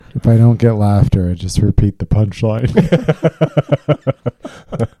If I don't get laughter, I just repeat the punchline.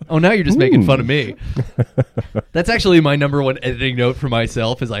 Oh, now you're just making fun of me. That's actually my number one editing note for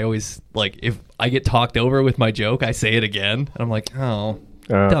myself is I always, like, if I get talked over with my joke, I say it again. And I'm like,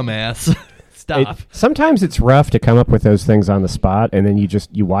 dumbass. Stop. Sometimes it's rough to come up with those things on the spot, and then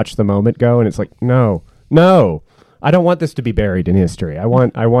you watch the moment go, and it's like, no. I don't want this to be buried in history. I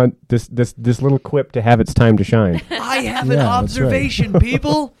want this little quip to have its time to shine. I have an observation,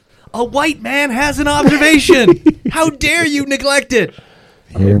 people. A white man has an observation. How dare you neglect it?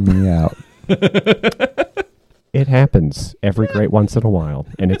 Hear me out. It happens every great once in a while,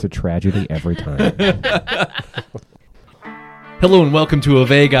 and it's a tragedy every time. Hello and welcome to A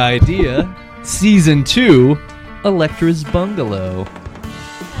Vague Idea, Season 2, Electra's Bungalow.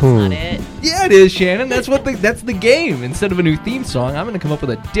 That's not it. Yeah, it is, Shannon. That's the game. Instead of a new theme song, I'm going to come up with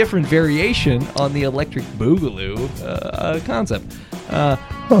a different variation on the Electric Boogaloo concept.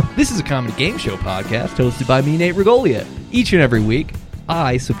 This is a comedy game show podcast hosted by me, Nate Regolia. Each and every week,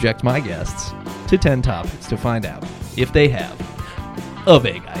 I subject my guests to 10 topics to find out if they have a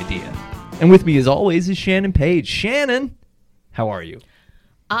vague idea. And with me, as always, is Shannon Page. Shannon, how are you?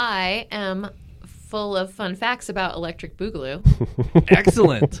 I am full of fun facts about Electric Boogaloo.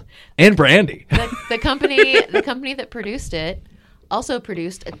 Excellent. And Brandy. The company that produced it also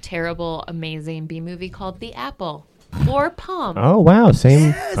produced a terrible, amazing B movie called The Apple or Palm. Oh, wow. Same.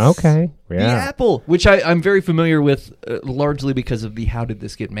 Yes. Okay. Yeah. The Apple, which I'm very familiar with largely because of the How Did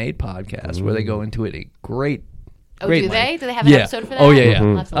This Get Made podcast, where they go into it a great Oh, great do length. they? Do they have an episode for that? Oh,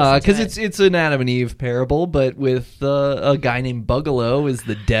 yeah. Because it's an Adam and Eve parable, but with a guy named Bugalo is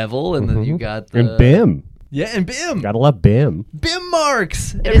the devil, and then you got... and Bim. Yeah, and Bim. Gotta love Bim. Bim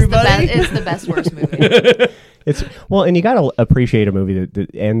Marks, It everybody. is the best worst movie. And you gotta appreciate a movie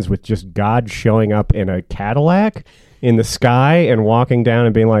that ends with just God showing up in a Cadillac in the sky and walking down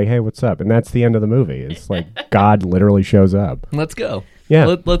and being like, hey, what's up? And that's the end of the movie. It's like God literally shows up. Let's go.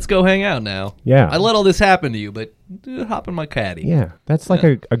 Yeah. Let's go hang out now. Yeah. I let all this happen to you, but hop in my caddy. Yeah. That's like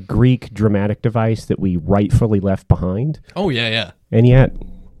a Greek dramatic device that we rightfully left behind. Oh, yeah. And yet,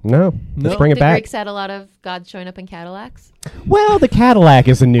 no. Let's bring it The back. Greeks had a lot of gods showing up in Cadillacs. Well, the Cadillac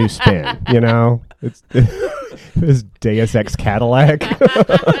is a new spin, you know? It's this Deus Ex Cadillac.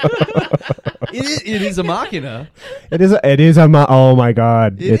 It is a machina. It is oh my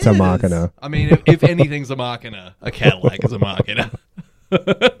God. It's a machina. I mean, if anything's a machina, a Cadillac is a machina.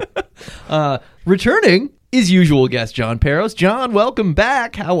 Returning is usual guest John Peros. John, welcome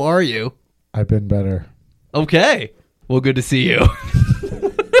back. How are you? I've been better. Okay. Well, good to see you.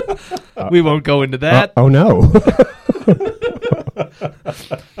 We won't go into that. Oh no.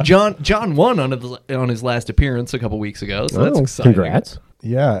 John won on his last appearance a couple weeks ago, so that's exciting. Congrats.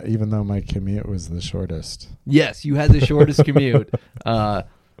 Yeah, even though my commute was the shortest. Yes, you had the shortest commute.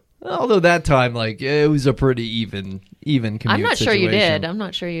 Although that time, like, it was a pretty even commute. I'm not sure you situation. did. I'm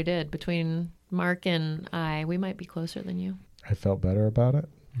not sure you did. Between Mark and I, we might be closer than you. I felt better about it.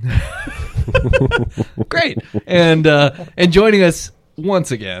 Great. And joining us once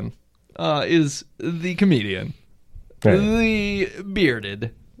again is the comedian, the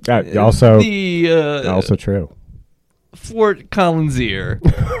bearded, also true. Fort Collinsier.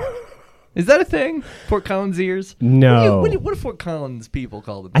 Is that a thing? Fort Collinsiers? No. What do Fort Collins people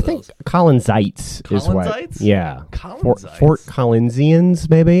call themselves? I think Collinsites is what. Collinsites? Yeah. Collinsites? Fort Collinsians,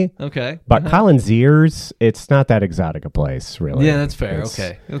 maybe. Okay. But Collinsiers, it's not that exotic a place, really. Yeah, that's fair.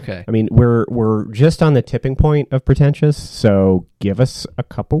 It's- Okay. I mean, we're just on the tipping point of pretentious, so give us a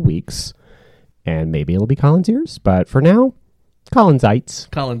couple weeks, and maybe it'll be Collinsiers. But for now, Collinsites.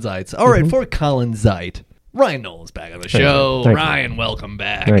 Collinsites. All right, Fort Collinsite. Ryan Nowell is back on the show. Thank you. Ryan, welcome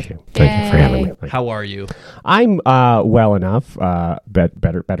back. Thank you for having me. How are you? I'm well enough,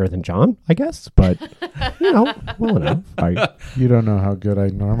 better than John, I guess, but well enough. You don't know how good I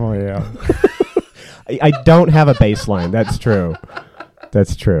normally am. I don't have a baseline. That's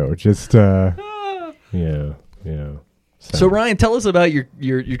true. Just yeah. So Ryan, tell us about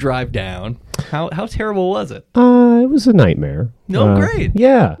your drive down. How terrible was it? It was a nightmare. No, great.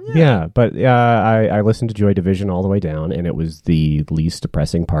 Yeah. But I listened to Joy Division all the way down, and it was the least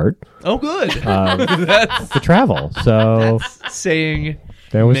depressing part. Oh, good. That's the travel. So that's saying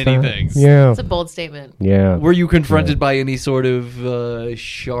there was many things. Yeah. It's a bold statement. Yeah. Were you confronted by any sort of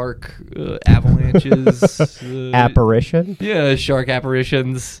shark avalanches? Apparition? Yeah, shark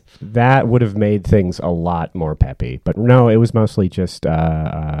apparitions. That would have made things a lot more peppy. But no, it was mostly just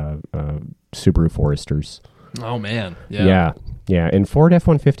Subaru Foresters. Oh, man. Yeah. Yeah, and Ford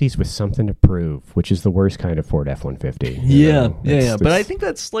F-150s with something to prove, which is the worst kind of Ford F-150. Yeah. But I think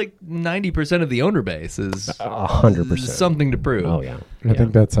that's like 90% of the owner base is 100% something to prove. Oh yeah. I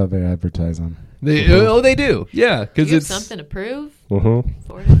think that's how they advertise them. They do. Yeah, because You have it's something to prove? Mm-hmm.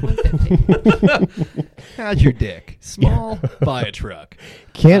 Ford F-150. how's your dick? Small, buy a truck.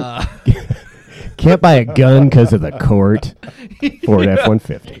 Can't buy a gun because of the court. Ford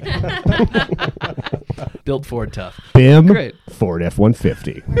F-150. Built Ford tough. BIM. Great. Ford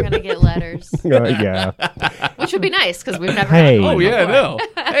F-150. We're going to get letters. Yeah. Which would be nice because we've never Hey. had one Oh yeah, before. no.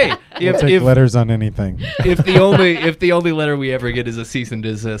 Hey, We'll take letters on anything. if the only letter we ever get is a cease and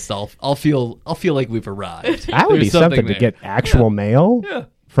desist, I'll feel like we've arrived. That would be There's something to there. get actual mail. Yeah.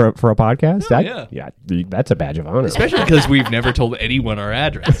 For a podcast. Oh, yeah, that's a badge of honor. Especially because we've never told anyone our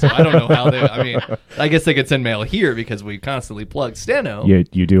address. So I don't know how they. I mean, I guess they could send mail here because we constantly plug steno. You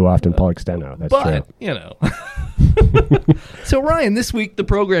do often plug steno. That's but true. you know. So Ryan, this week the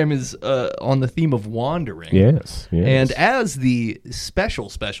program is on the theme of wandering. Yes. And as the special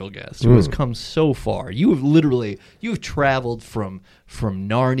guest who has come so far, you've traveled from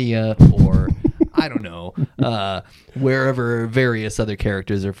Narnia or I don't know wherever various other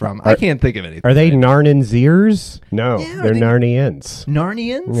characters are from. I can't think of anything. Are they Narnans ears? No, Yeah, they're Narnians.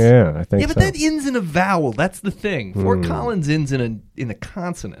 Narnians? Yeah, I think Yeah, but so. that ends in a vowel. That's the thing. Fort Collins ends in a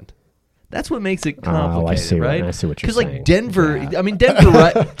consonant. That's what makes it complicated, right? I see what you're Because saying. like Denver, Yeah. I mean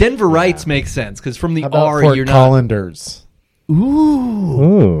Denverites make sense because from the How about R Fort you're not. Collanders? Ooh,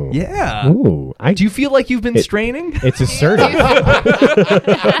 Ooh. yeah. Ooh. Do you feel like you've been straining? It's assertive.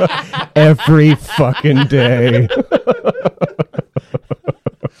 Every fucking day.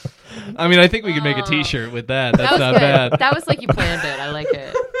 I mean, I think we could make a T-shirt with that. That's That was not good. bad. That was like you planned it. I like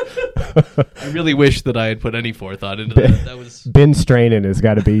it. I really wish that I had put any forethought into that. That was. Been straining has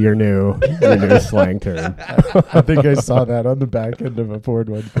got to be your new slang term. I think I saw that on the back end of a Ford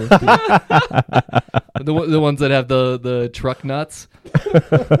 150. The ones that have the truck nuts.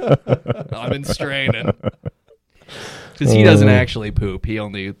 I've been straining. Because he doesn't actually poop. He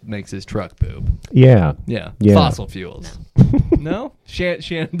only makes his truck poop. Yeah. Yeah. Yeah. Fossil fuels. No?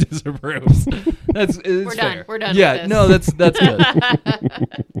 Shannon disapproves. We're done. We're done Yeah, with this. no, that's good.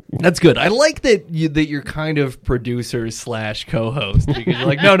 That's good. I like that you're kind of producer / co-host because you're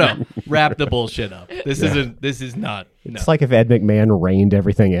like, no, wrap the bullshit up. This is not. No. It's like if Ed McMahon reined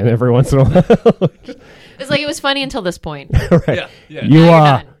everything in every once in a while. It's like it was funny until this point. Right. Yeah.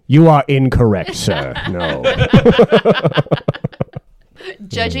 Now You are incorrect, sir. No.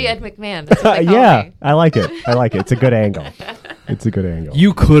 Judgy Ed McMahon. That's what they call Yeah, me. I like it. It's a good angle. It's a good angle.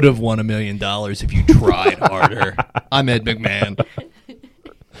 You could have won $1 million if you tried harder. I'm Ed McMahon.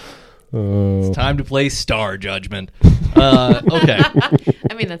 It's time to play Star Judgment. Okay.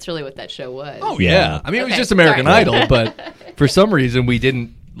 I mean, that's really what that show was. Oh, Yeah. yeah. I mean, it was Okay, just American sorry. Idol, but for some reason we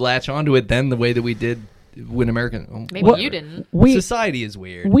didn't latch onto it then the way that we did when American... Maybe Well, you didn't. Society is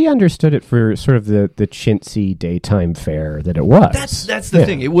weird. We understood it for sort of the chintzy daytime fare that it was. That's the Yeah.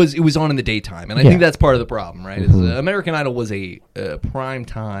 thing. It was on in the daytime, and I Yeah. think that's part of the problem, right? Is, American Idol was a prime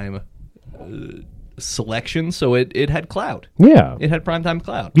time selection, so it had clout. Yeah. It had primetime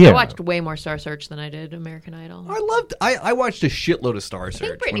clout. Yeah. I watched way more Star Search than I did American Idol. I watched a shitload of Star I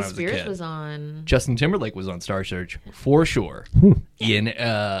Search think when Britney I was a Spears kid. was on. Justin Timberlake was on Star Search for sure. In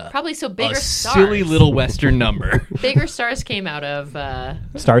Probably so a bigger stars. silly little Western number. Bigger stars came out of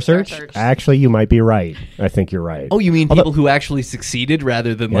Star Search? Search. Actually, you might be right. I think you're right. Oh, you mean people who actually succeeded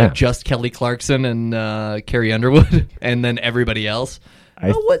rather than like just Kelly Clarkson and Carrie Underwood and then everybody else?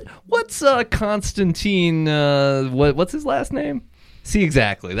 What's Constantine? What's his last name? See,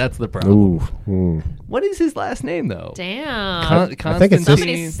 exactly. That's the problem. Ooh. What is his last name though? Damn. I think it's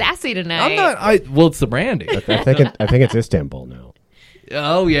Somebody's sassy tonight. I'm not. Well, it's the branding. I think it's Istanbul now.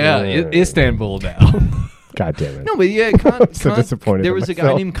 Oh yeah, Istanbul now. God damn it. No, but yeah, So disappointed There in was a guy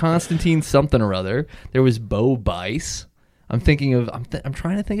myself. named Constantine something or other. There was Bo Bice. I'm thinking of. I'm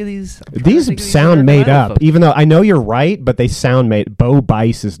trying to think of these. These sound made up, even though I know you're right, but they sound made. Bo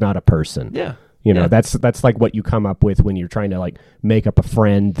Bice is not a person. Yeah. You know, Yeah. that's like what you come up with when you're trying to like make up a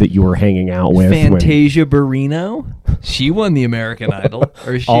friend that you were hanging out with. Fantasia Barrino. She won the American Idol,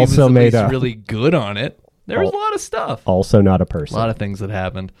 or she Also was at made least up. really good on it. There was a lot of stuff. Also not a A person. lot of things that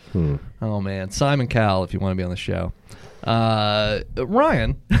happened. Oh man, Simon Cowell, if you want to be on the show.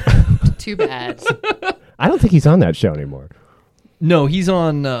 Ryan. Too bad. I don't think he's on that show anymore. No, he's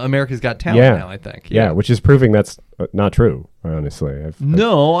on America's Got Talent now, I think. Yeah, which is proving that's not true, honestly.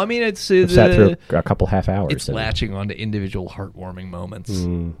 No, I mean, it's I've sat through a couple half hours. It's latching onto individual heartwarming moments.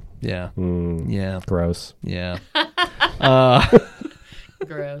 Yeah. Yeah. Gross. Yeah.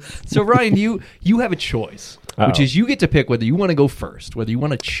 Gross. So Ryan, you have a choice, which is you get to pick whether you want to go first, whether you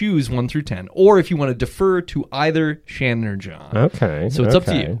want to choose 1 through 10, or if you want to defer to either Shannon or John. Okay. So it's up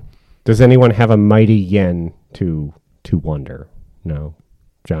to you. Does anyone have a mighty yen to wonder? No.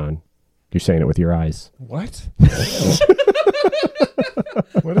 John, you're saying it with your eyes. What?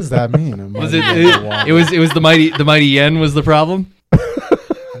 What does that mean? Was it was the mighty yen was the problem?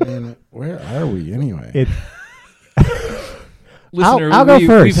 I mean, where are we anyway? Listener, I'll go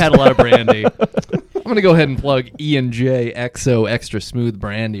first. We've had a lot of brandy. I'm going to go ahead and plug E&J XO Extra Smooth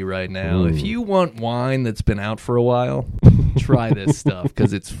Brandy right now. If you want wine that's been out for a while, try this stuff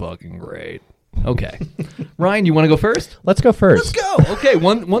because it's fucking great. Okay. Ryan, you want to go first? Let's go first. Let's go. Okay,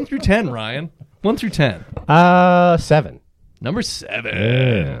 1 through 10, Ryan. 1 through 10. 7. Number 7.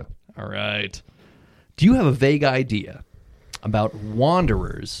 Yeah. All right. Do you have a vague idea about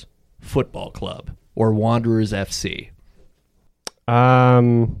Wanderers Football Club or Wanderers FC?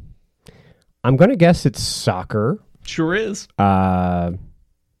 I'm going to guess it's soccer. Sure is. And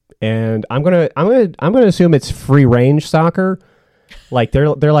I'm gonna assume it's free range soccer. Like they're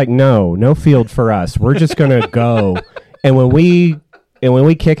like no field for us. We're just gonna go, and when we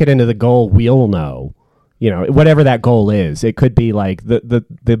kick it into the goal, we'll know. Whatever that goal is. It could be like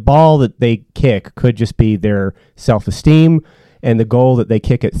the ball that they kick could just be their self-esteem, and the goal that they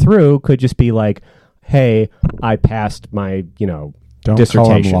kick it through could just be like, hey, I passed my Don't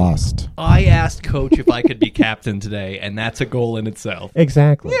dissertation. call him lost. I asked Coach if I could be captain today, and that's a goal in itself.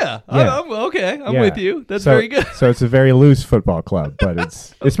 Exactly. Yeah. Yeah. I'm okay. I'm Yeah. with you. That's So- very good. So it's a very loose football club, but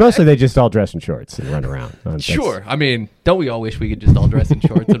it's mostly they just all dress in shorts and run around. That's- Sure. I mean, don't we all wish we could just all dress in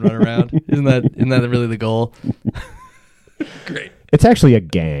shorts and run around? Isn't that really the goal? Great. It's actually a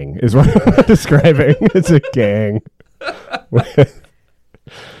gang, is what I'm describing. It's a gang.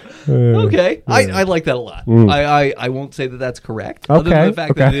 Okay. I like that a lot. I won't say that that's correct. Other than Okay, the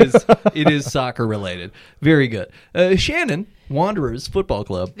fact that it is soccer related. Very good. Shannon, Wanderers Football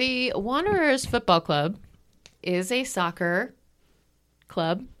Club. The Wanderers Football Club is a soccer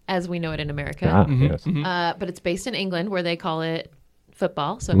club, as we know it in America. Yes. But it's based in England, where they call it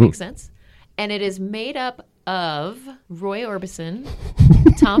football, so it makes sense. And it is made up of Roy Orbison,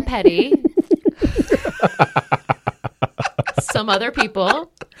 Tom Petty, some other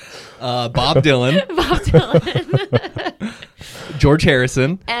people, Bob Dylan, Bob Dylan, George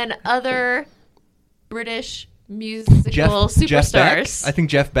Harrison, and other British musical Jeff superstars. Beck. I think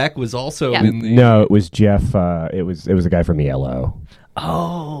Jeff Beck was also Yeah. in the. No, it was Jeff. It was a guy from ELO.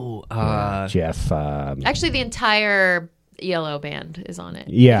 Oh, Jeff. Actually, the entire ELO band is on it.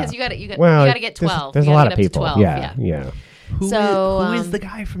 Yeah. Because you got to get There's- 12. There's You a gotta lot of get up to people. 12, Yeah. who So, is the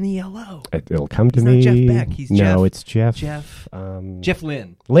guy from the Yellow? It'll come to It's me. not Jeff Beck. He's no, Jeff. it's Jeff. Jeff. Um, Jeff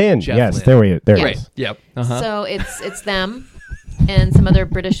Lynne. Lynn. Jeff Yes, Lynne. there Yeah. it is. Yep. Uh-huh. So it's them and some other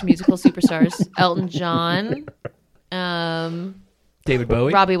British musical superstars. Elton John, David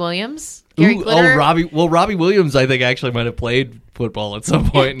Bowie. Robbie Williams, Gary Ooh, Glitter. Robbie Williams, I think, actually might have played football at some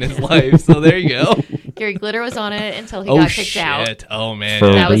point in his life. So there you go. Gary Glitter was on it until he Oh, got kicked shit. out. Oh, man. For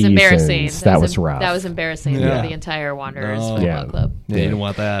That was reasons. embarrassing. That was rough. That was embarrassing Yeah. for the entire Wanderers No. Football Yeah. Club. Yeah, you didn't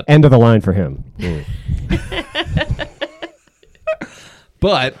want that. End of the line for him.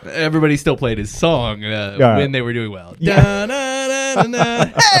 But everybody still played his song when they were doing well. Yeah.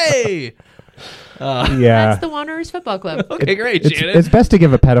 Da-na-na-na-na. Hey! Yeah. That's the Wanderers Football Club. Okay, great, It's, Shannon. it's best to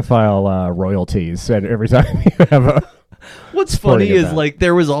give a pedophile royalties and every time you have a. What's supporting funny of is that. like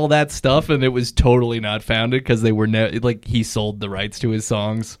there was all that stuff and it was totally not founded because they were like he sold the rights to his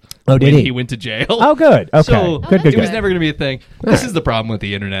songs. Oh, did when he? went to jail. Oh, good. Okay. So good. it was good. never going to be a thing. This is the problem with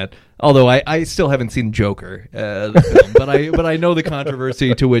the internet. Although I still haven't seen Joker, the film, but I know the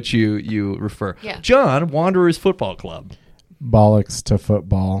controversy to which you refer. Yeah. John, Wanderers Football Club. Bollocks to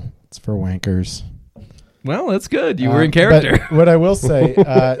football. It's for wankers. Well, that's good. You were in character. But what I will say,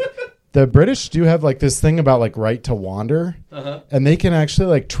 the British do have like this thing about like right to wander, and they can actually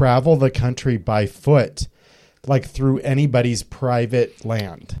like travel the country by foot, like through anybody's private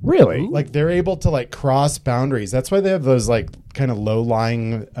land. Really? Like they're able to like cross boundaries. That's why they have those like kind of low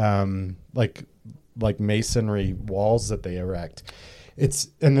lying like masonry walls that they erect.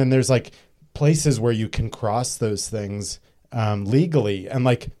 And then there's like places where you can cross those things legally and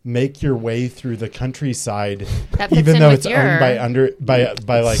like make your way through the countryside, That fits even in though with it's owned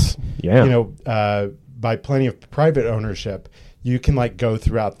by like Yeah. by plenty of private ownership. You can like go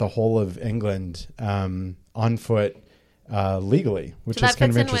throughout the whole of England on foot legally, which So is that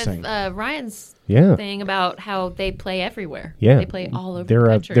kind fits of in interesting. with Ryan's Yeah. thing about how they play everywhere. Yeah. They play all over They're the a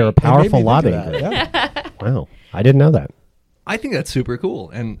country. they're a It made me powerful think of lobbying that, group. yeah. Wow. I didn't know that. I think that's super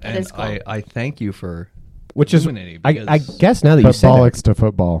cool, and is cool. I thank you for Which is, illuminating I because- guess now that you But say that, bollocks to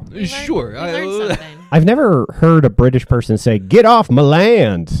football. Sure. You learned something. I've never heard a British person say, "Get off my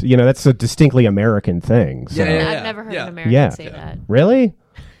land." You know, that's a distinctly American thing. So. I've never heard an American Yeah. say that. Really?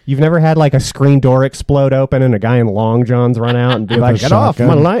 You've never had like a screen door explode open and a guy in long johns run out and be like, a "Get off my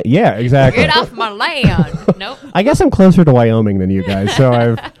shotgun? land." Yeah, exactly. Get off my land. Nope. I guess I'm closer to Wyoming than you guys, so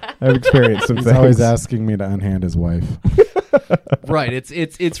I've experienced some He's things. always asking me to unhand his wife. Right.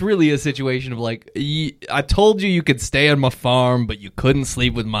 It's really a situation of like, I told you could stay on my farm, but you couldn't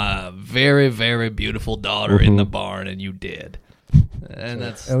sleep with my very, very beautiful daughter in the barn, and you did. And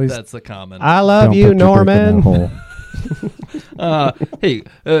that's the comment. I love Don't you, put your dick in that Norman. hole. Hey,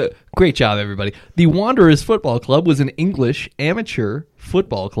 great job, everybody. The Wanderers Football Club was an English amateur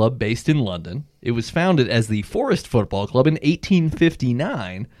football club based in London. It was founded as the Forest Football Club in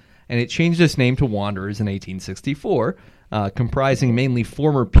 1859, and it changed its name to Wanderers in 1864. Comprising mainly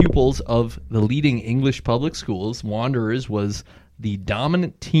former pupils of the leading English public schools, Wanderers was the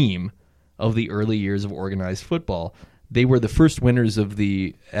dominant team of the early years of organized football. They were the first winners of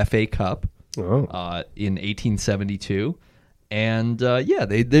the FA Cup in 1872, and they're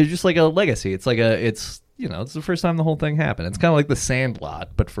just like a legacy. It's like it's the first time the whole thing happened. It's kind of like the Sandlot,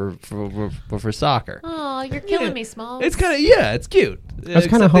 but for soccer. Oh, you're killing me, Smalls. It's kind of it's cute. I was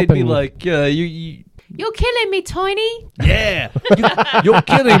kinda they'd be hoping- like You're killing me, Tiny. yeah, you're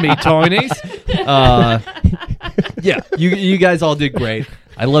killing me, Tinies. You guys all did great.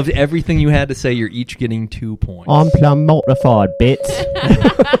 I loved everything you had to say. You're each getting 2 points. I'm plumb mortified, bits.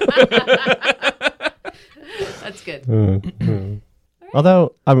 That's good.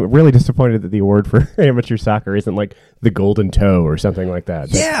 Although I'm really disappointed that the award for amateur soccer isn't like the Golden Toe or something like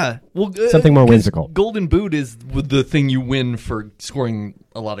that. Yeah, well, Something more 'cause whimsical. Golden Boot is the thing you win for scoring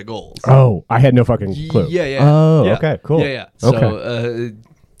a lot of goals. Oh, I had no fucking clue. Yeah. Oh, Yeah. okay, cool. Yeah. So, Okay.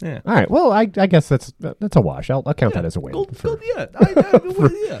 yeah. All right. Well, I guess that's a wash. I'll count that as a win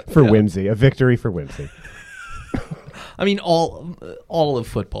for whimsy, a victory for whimsy. I mean, all of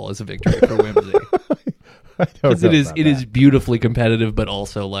football is a victory for whimsy. Because It is beautifully competitive, but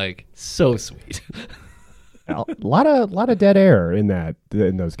also like so sweet. a lot of dead air in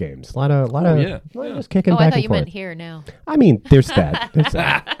those games. A lot of just kicking Oh, back I thought and you forth. meant here now. I mean, there's that.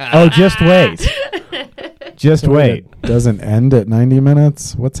 Oh, just wait. Just wait. It doesn't end at 90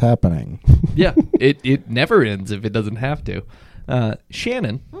 minutes. What's happening? Yeah, it never ends if it doesn't have to.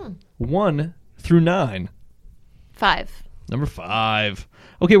 Shannon, 1 through 9. 5. Number 5.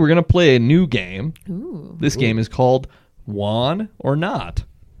 Okay, we're gonna play a new game. Ooh. This game is called Won or Not.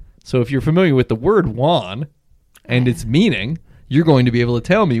 So if you're familiar with the word won and its meaning, you're going to be able to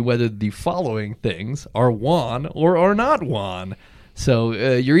tell me whether the following things are won or are not won. So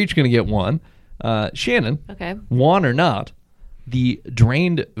you're each going to get one. Shannon, Okay. won or not, the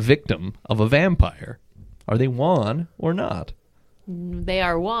drained victim of a vampire. Are they won or not? They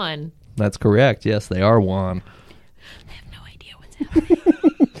are one. That's correct. Yes, they are won. I have no idea what's happening.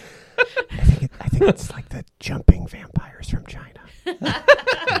 I think it's like the jumping vampires from China.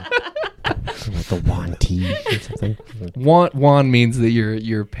 Like the Wan tea or something. Wan means that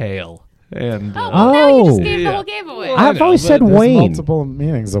you're pale. And Oh, well, now you just gave the yeah. whole game away. I I've know, always but said There's Wayne. multiple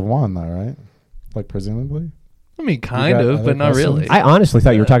meanings of one, though, right? Like, presumably? I mean, kind got of, other but not questions? really. I honestly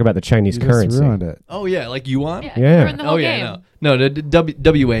thought you were talking about the Chinese You currency. just ruined it. Oh yeah, like yuan. Yeah, Yeah. you ruined the whole Oh yeah, game. no,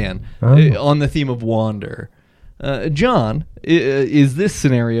 WAN Oh. on the theme of wander. John, is this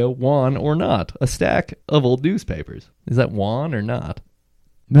scenario won or not? A stack of old newspapers. Is that won or not?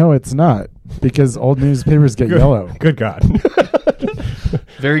 No, it's not, because old newspapers get yellow. Good God.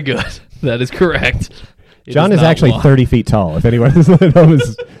 Very good. That is correct. It John is not actually won. 30 feet tall. If anyone is at home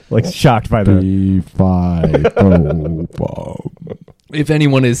is like shocked by the. 3-5-0-5. If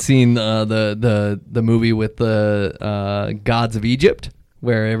anyone has seen the movie with the gods of Egypt,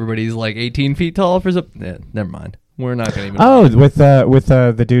 where everybody's like 18 feet tall for some, never mind. We're not going to even. Oh, with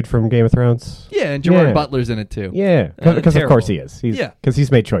the dude from Game of Thrones. Yeah, and Gerard Yeah. Butler's in it too. Yeah, because of course he terrible. is. Yeah. Because he's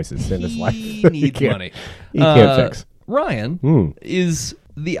made choices in his life. He that needs can't- money. He can't fix. Ryan is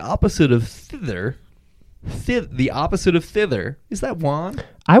the opposite of thither. The opposite of thither. Is that won?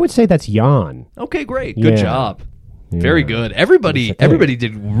 I would say that's yawn. Okay, great. Good Yeah. job. Yeah. Very good. Everybody That's okay. everybody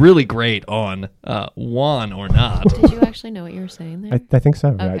did really great on won or not. Did you actually know what you were saying there? I think so.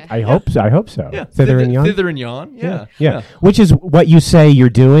 Okay. I hope so. I hope so. Yeah. Thither and yawn. Thither and yawn. Yeah. Yeah. Which is what you say you're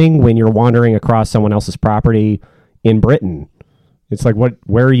doing when you're wandering across someone else's property in Britain. It's like,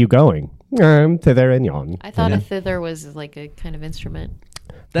 where are you going? Thither and yawn. I thought a thither was like a kind of instrument.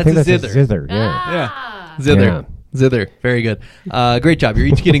 That's I think a that's zither. zither. Yeah. Ah! Zither. Yeah. Zither. Very good. Great job. You're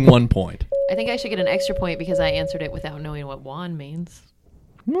each getting 1 point. I think I should get an extra point because I answered it without knowing what wand means.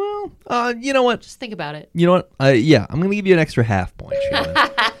 Well, you know what? Just think about it. You know what? Yeah, I'm going to give you an extra half point, Shannon.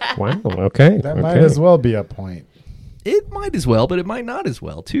 Wow. Okay. That might as well be a point. It might as well, but it might not as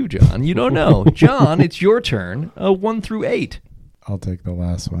well, too, John. You don't know. John, it's your turn. 1 through 8. I'll take the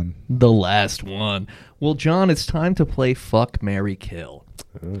last one. The last one. Well, John, it's time to play Fuck, Marry, Kill.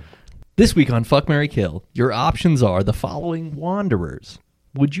 This week on Fuck, Marry, Kill, your options are the following wanderers.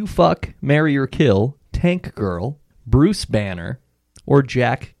 Would you fuck, marry, or kill Tank Girl, Bruce Banner, or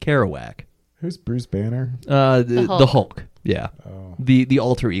Jack Kerouac? Who's Bruce Banner? The Hulk. Yeah. Oh. The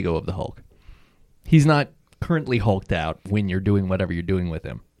alter ego of the Hulk. He's not currently hulked out when you're doing whatever you're doing with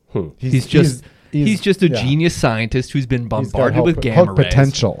him. He's just a genius scientist who's been bombarded with gamma Hulk rays.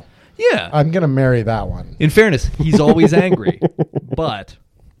 potential. Yeah. I'm going to marry that one. In fairness, he's always angry, but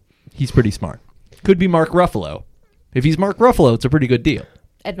he's pretty smart. Could be Mark Ruffalo. If he's Mark Ruffalo, it's a pretty good deal.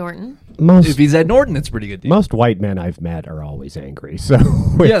 Ed Norton. If he's Ed Norton, it's a pretty good deal. Most white men I've met are always angry, so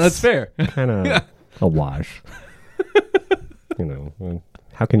Yeah, that's fair. Kind of a wash.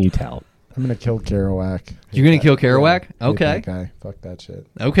 How can you tell? I'm going to kill Kerouac. You're going to kill Kerouac? Yeah, Okay. hate that guy. Fuck that shit.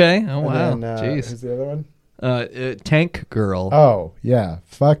 Okay. Oh, wow. And then, Jeez. who's the other one? Tank Girl. Oh, yeah.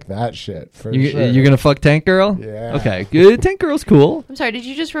 Fuck that shit. For sure. You're going to fuck Tank Girl? Yeah. Okay. Good. Tank Girl's cool. I'm sorry, did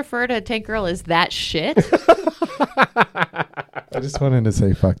you just refer to Tank Girl as that shit? I just wanted to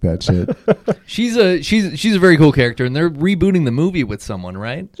say fuck that shit. She's a very cool character, and they're rebooting the movie with someone,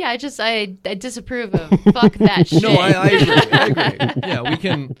 right? Yeah, I disapprove of fuck that shit. No, I agree. Yeah, we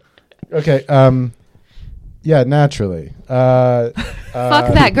can... Okay. Yeah, naturally. Fuck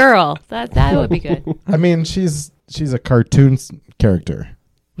that girl. That would be good. I mean, she's a cartoon character.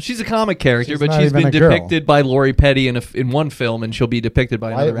 Well, she's a comic character, She's but not she's even been a girl. depicted by Lori Petty in one film, and she'll be depicted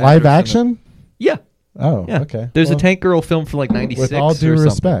by another Live actress in action? Yeah. Oh, Yeah. okay. There's Well, a Tank Girl film for like 96 with all due or something.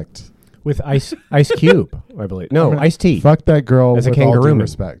 respect. With Ice Cube, I believe. No, Ice-T. Fuck that girl As a with all kangaroo due man.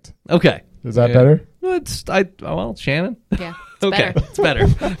 respect. Okay. Is that better? Well, Shannon. Yeah. Okay, it's better.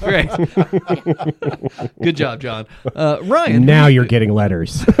 Great. Good job, John. Ryan. Now you're getting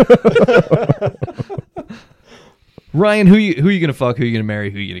letters. Ryan, who you gonna fuck? Who you gonna marry?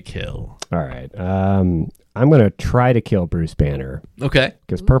 Who you gonna kill? All right. I'm going to try to kill Bruce Banner Okay.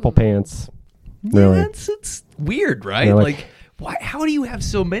 because Purple Pants. Really? Yeah, it's weird, right? Really? Like, why? How do you have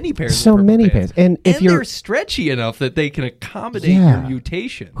so many pairs? So of purple many pants? pants. And if you're they're stretchy enough that they can accommodate Yeah. your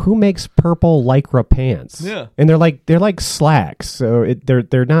mutation. who makes purple lycra pants? Yeah. And they're like slacks. So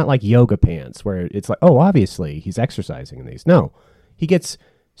they're not like yoga pants where it's like, oh, obviously he's exercising in these. No. He gets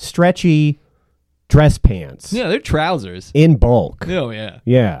stretchy dress pants Yeah, they're trousers. in bulk. Oh yeah.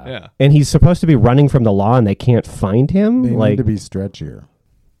 Yeah. Yeah. And he's supposed to be running from the law and they can't find him. They like need to be stretchier.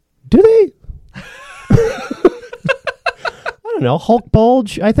 do they? I don't know. Hulk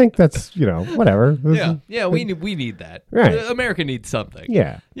bulge. I think that's, whatever. This Yeah, is- yeah. We need that. Right. America needs something.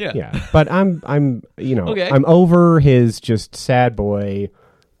 Yeah. Yeah. Yeah. But I'm Okay. I'm over his just sad boy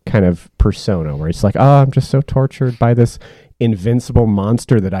kind of persona where it's like, oh, I'm just so tortured by this invincible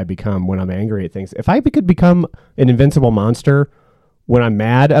monster that I become when I'm angry at things. If I could become an invincible monster when I'm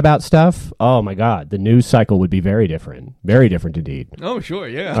mad about stuff, oh my God, the news cycle would be very different. Very different indeed. Oh sure,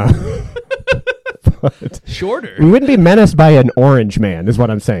 yeah. Shorter. We wouldn't be menaced by an orange man, is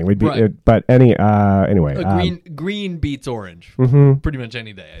what I'm saying. We'd be, Right. but anyway, Green beats orange. mhm, Pretty much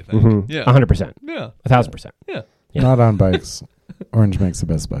any day, I think. Yeah. 100%, Yeah. 1,000%. Yeah. Yeah. Not on bikes. Orange makes the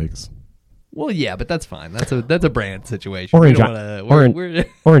best bikes. Well, yeah, but that's fine. That's a brand situation. Orange, We don't wanna, orange,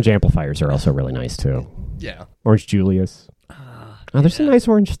 orange amplifiers are also really nice too. yeah. Orange Julius. Oh, there's some nice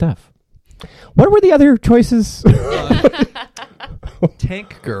orange stuff. What were the other choices?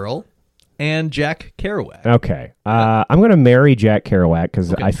 Tank Girl and Jack Kerouac. Okay, I'm going to marry Jack Kerouac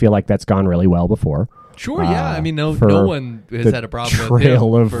because Okay. I feel like that's gone really well before. Sure, yeah. I mean, no for one has the had a problem trail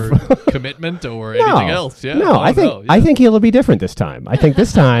with him of- for commitment or anything else. Yeah. No, Oh, I think yeah. I think he'll be different this time. I think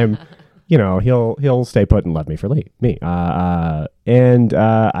this time, he'll stay put and love me for me. And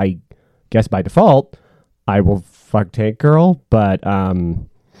I guess by default, I will fuck Tank Girl, but I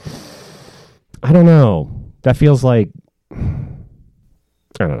don't know. That feels like I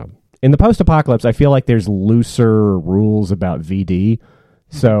don't know. In the post-apocalypse, I feel like there's looser rules about VD.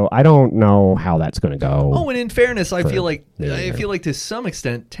 So I don't know how that's going to go. Oh, and in fairness, I feel like yeah. to some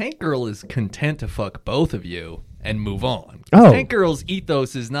extent, Tank Girl is content to fuck both of you and move on. Oh. Tank Girl's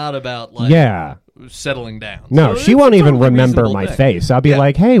ethos is not about settling down. No, So she it's won't a even totally remember reasonable my thing. face. I'll be Yeah.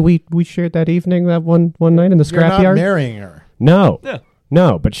 like, "Hey, we shared that evening, that one night in the You're not scrapyard." marrying her. No, Yeah.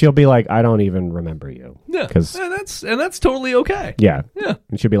 no, but she'll be like, "I don't even remember you." Yeah, 'Cause- and that's totally okay. Yeah, Yeah.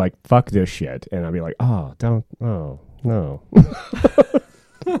 and she'll be like, "Fuck this shit," and I'll be like, "Oh, don't, oh no."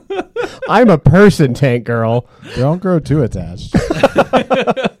 I'm a person, Tank Girl. Don't grow too attached.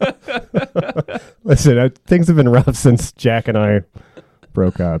 Listen, things have been rough since Jack and I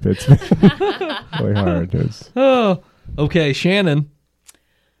broke up. It's really hard. Oh, okay, Shannon.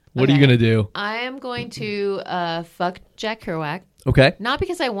 What are you Okay. going to do? I am going to fuck Jack Kerouac. Okay. Not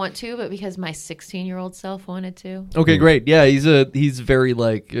because I want to, but because my 16-year-old self wanted to. Okay, great. Yeah, he's very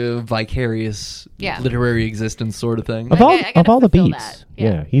like vicarious literary existence sort of thing. Of I all gotta the fulfill beats, that.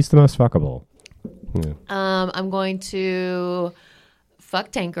 yeah, he's the most fuckable. Yeah. I'm going to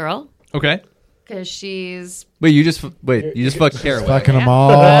fuck Tank Girl Okay. because she's Wait, you just fucked Kerouac. Fucking them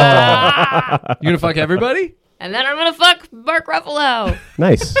all. You gonna fuck everybody? and then I'm gonna fuck Mark Ruffalo.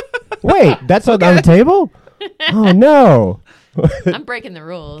 Nice. Wait, that's on the table? Oh, no. I'm breaking the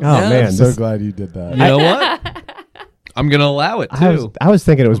rules. Oh, Yeah, man. I'm so this- glad you did that. You know what? I'm gonna allow it too. I was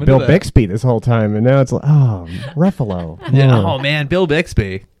thinking it was I'm Bill into that. Bixby this whole time, and now it's like, oh, Ruffalo. Yeah. Oh. Oh man, Bill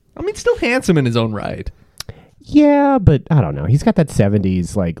Bixby. I mean, still handsome in his own right. Yeah, but I don't know. He's got that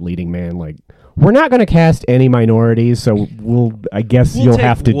 70s, like, leading man, like, we're not going to cast any minorities, so I guess We'll you'll take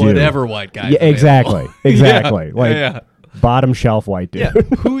have to do whatever white guy. Yeah, exactly. Exactly. Yeah, Like, yeah. bottom shelf white dude. Yeah.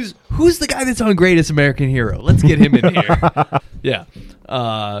 Who's the guy that's on Greatest American Hero? Let's get him in here. Yeah.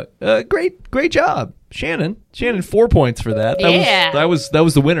 Great job, Shannon. 4 points for that. That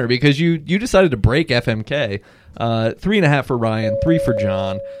was the winner because you decided to break FMK. 3.5 for Ryan, 3 for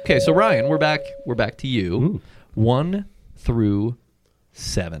John. Okay, so Ryan, we're back to you. Ooh. 1 through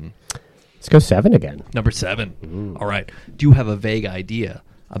 7. Let's go 7 again. Number 7. All right. Do you have a vague idea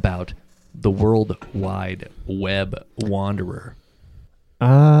about the World Wide Web Wanderer?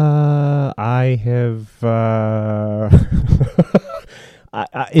 I have.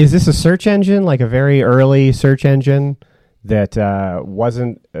 Is this a search engine, like a very early search engine that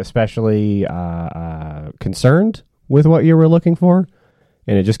wasn't especially concerned with what you were looking for,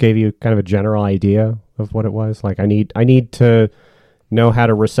 and it just gave you kind of a general idea of what it was? Like, I need to know how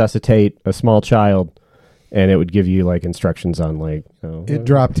to resuscitate a small child, and it would give you like instructions on like. It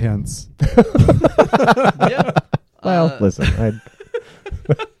dropped hints. Yeah. Well, listen,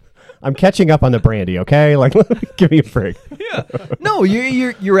 I'm catching up on the brandy. Okay, like give me a break. Yeah. No,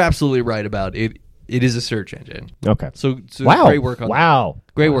 you're absolutely right about it. It is a search engine. Okay. So Wow. great work on wow.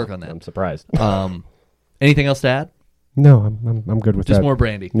 that. Great work on that. I'm surprised. Anything else to add? No, I'm good with Just that. more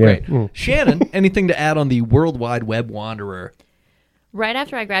brandy. Yeah. Great. Mm. Shannon, anything to add on the World Wide Web Wanderer? Right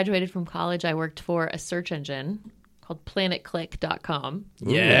after I graduated from college, I worked for a search engine called planetclick.com.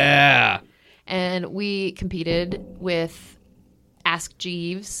 Yeah. And we competed with Ask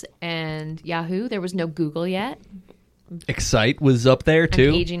Jeeves and Yahoo. There was no Google yet. Excite was up there too.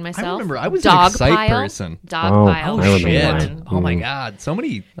 I'm aging myself. I remember I was Dog an Excite pile. person. Dog Oh, pile. I Oh remember shit! that. Oh my god! So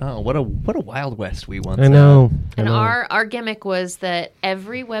many. Oh, what a Wild West we once. I know. And I know. our gimmick was that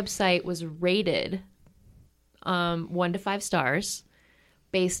every website was rated 1 to 5 stars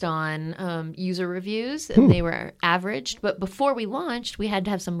based on user reviews, and they were averaged. But before we launched, we had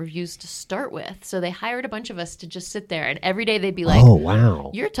to have some reviews to start with. So they hired a bunch of us to just sit there, and every day they'd be like, Oh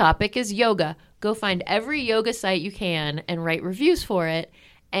wow. your topic is yoga. Go find every yoga site you can and write reviews for it.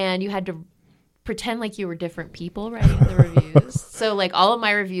 And you had to pretend like you were different people writing the reviews. So like all of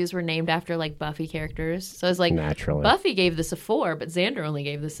my reviews were named after like Buffy characters. So I was like, Naturally. Buffy gave this a 4, but Xander only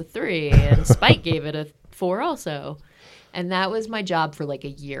gave this a 3, and Spike gave it a 4 also. And that was my job for like a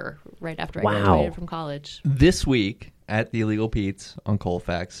year right after I Wow. graduated from college. This week at the Illegal Pete's on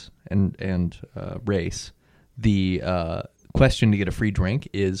Colfax and Race, the question to get a free drink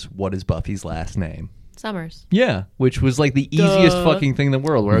is, what is Buffy's last name? Summers. Yeah, which was like the easiest fucking thing in the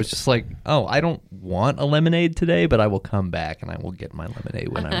world, where I was just like, oh, I don't want a lemonade today, but I will come back and I will get my lemonade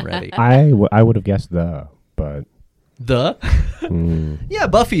when I'm ready. I would have guessed but The? Yeah,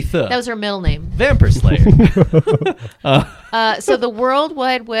 Buffy the. That was her middle name. Vampire Slayer. So the World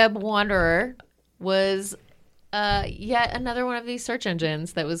Wide Web Wanderer was yet another one of these search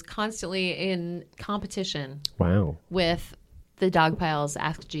engines that was constantly in competition wow. with the dog piles,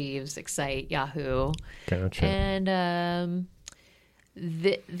 Ask Jeeves, Excite, Yahoo. Gotcha. And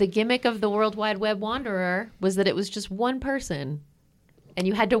the gimmick of the World Wide Web Wanderer was that it was just one person, and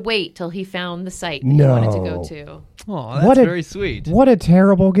you had to wait till he found the site that you wanted to go to. Oh, that's What a- very sweet. What a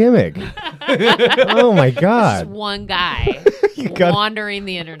terrible gimmick. Oh my Just god. one guy gotta- wandering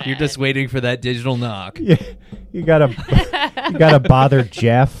the internet. You're just waiting for that digital knock. Yeah, you gotta bother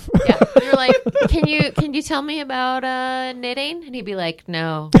Jeff. Yeah, you're like, can you tell me about knitting? And he'd be like,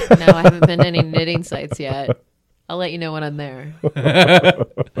 no, I haven't been to any knitting sites yet. I'll let you know when I'm there.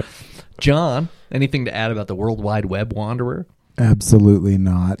 John, anything to add about the World Wide Web Wanderer? Absolutely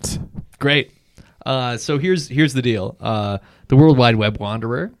not. Great. So here's the deal. The World Wide Web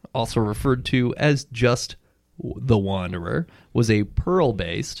Wanderer also referred to as just the Wanderer, was a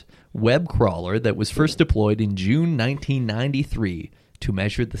Perl-based web crawler that was first deployed in June 1993 to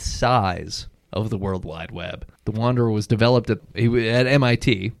measure the size of the World Wide Web. The Wanderer was developed at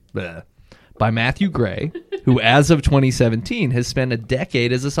MIT by Matthew Gray, who as of 2017 has spent a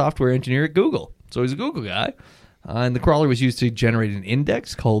decade as a software engineer at Google. So he's a Google guy. And the crawler was used to generate an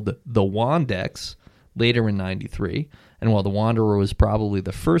index called the Wandex later in 93. And while the Wanderer was probably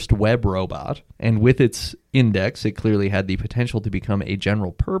the first web robot, and with its index, it clearly had the potential to become a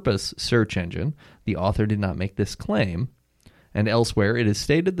general-purpose search engine, the author did not make this claim. And elsewhere, it is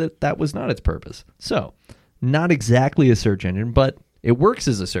stated that that was not its purpose. So, not exactly a search engine, but it works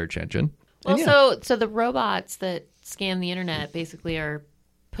as a search engine. Also, so the robots that scan the internet basically are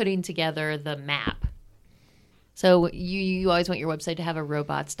putting together the map. So you always want your website to have a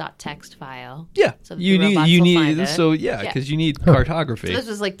robots.txt file. Yeah, so you need because you need cartography. So this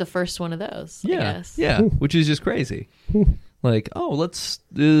was like the first one of those. Yeah, I guess. Yeah, which is just crazy. Like, this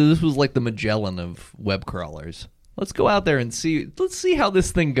was like the Magellan of web crawlers. Let's go out there and see. Let's see how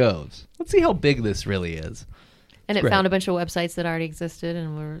this thing goes. Let's see how big this really is. And it found a bunch of websites that already existed,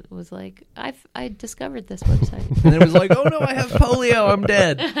 and was like, I discovered this website. And it was like, oh no, I have polio. I'm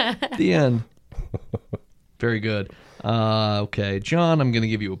dead. The end. Very good. Okay, John, I'm going to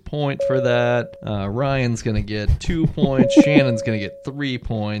give you a point for that. Ryan's going to get 2 points. Shannon's going to get 3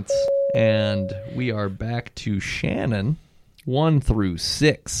 points. And we are back to Shannon, 1 through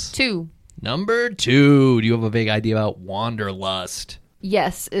 6. 2. Number 2. Do you have a vague idea about Wanderlust?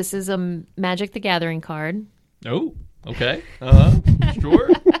 Yes, this is a Magic the Gathering card. Oh, okay. Sure.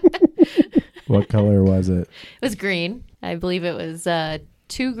 What color was it? It was green. I believe it was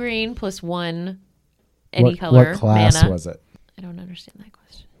 2 green plus 1 What class mana. was it? I don't understand that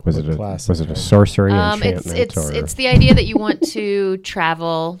question. Was it a sorcery enchantment? It's the idea that you want to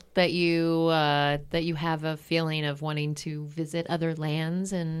travel, that you have a feeling of wanting to visit other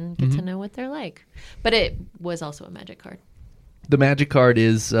lands and get to know what they're like. But it was also a magic card. The magic card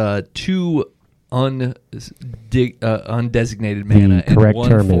is 2 undesignated mana and correct 1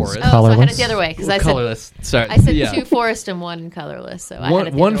 term is forest. So I colorless. had it the other way because I Colorless. Sorry. said 2 forest and 1 colorless. So I had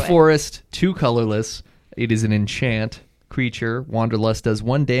it the one other way. forest, 2 colorless. It is an enchant creature. Wanderlust does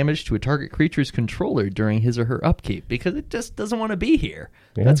 1 damage to a target creature's controller during his or her upkeep because it just doesn't want to be here.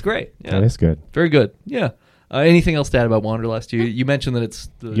 Yeah. That's great. Yeah. That is good. Very good. Yeah. Anything else to add about Wanderlust? You mentioned that it's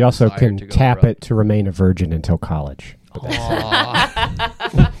the You also desire can to go tap rogue. it to remain a virgin until college.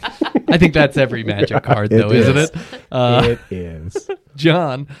 Aw. I think that's every magic card, though, isn't it? It is.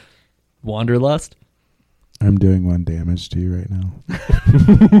 John, Wanderlust. I'm doing 1 damage to you right now.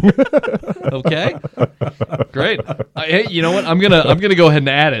 Okay, great. Hey, you know what? I'm gonna go ahead and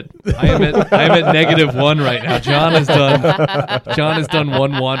add it. I am at -1 right now. John has done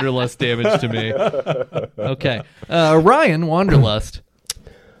 1 Wanderlust damage to me. Okay, Ryan, Wanderlust.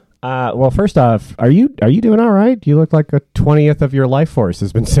 Well, first off, are you doing all right? You look like a 20th of your life force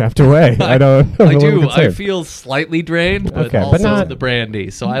has been sapped away. I do. I feel slightly drained, but Okay, but also not- the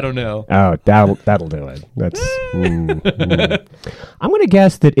brandy. So I don't know. Oh, that'll do it. That's. I'm gonna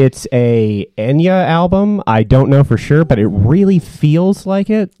guess that it's a Enya album. I don't know for sure, but it really feels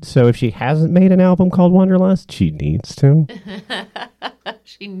like it. So if she hasn't made an album called Wanderlust, she needs to.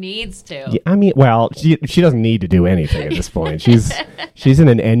 She needs to. Yeah, I mean, well, she doesn't need to do anything at this point. She's in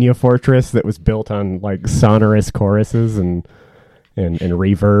an Enya fortress that was built on like sonorous choruses and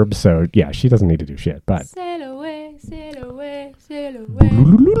reverb. So yeah, she doesn't need to do shit. But Sail away, sail away, sail away.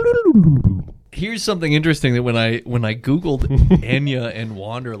 Here's something interesting that when I Googled Enya and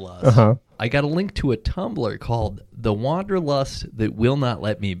Wanderlust, I got a link to a Tumblr called "The Wanderlust That Will Not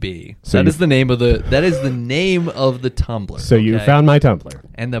Let Me Be." So that is the name of the Tumblr. so you okay? found my Tumblr.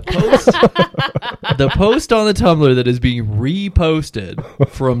 And the post on the Tumblr that is being reposted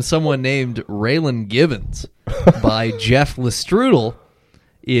from someone named Raylan Givens by Jeff Lestrudel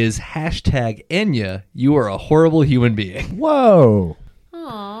is #Enya. You are a horrible human being. Whoa.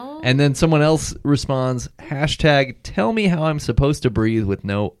 Aww. And then someone else responds, #tell me how I'm supposed to breathe with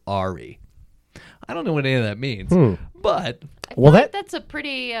no Ari. I don't know what any of that means, but Well, That's a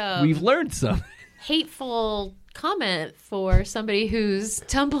pretty we've learned something. hateful comment for somebody whose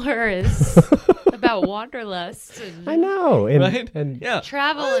Tumblr is about wanderlust and I know. Right? And Yeah.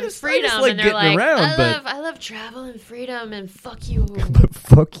 travel I and just freedom, like and they're getting like, around, but- I love travel and freedom, and fuck you. But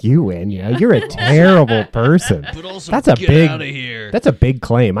fuck you, Enya. You're a terrible person. But also That's a get big. out of here. That's a big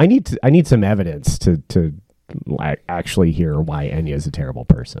claim. I need some evidence to like actually hear why Enya is a terrible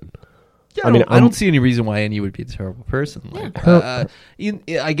person. Yeah, I mean, I don't see any reason why Enya would be a terrible person. Like,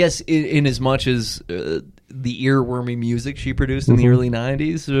 I guess in as much as the earwormy music she produced in the early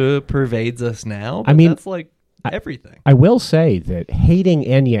 90s pervades us now. But I mean, that's like everything. I will say that hating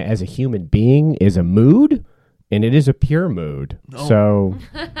Enya as a human being is a mood, and it is a pure mood. Oh. So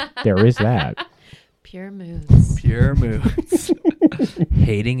there is that. Pure moods. Pure moods.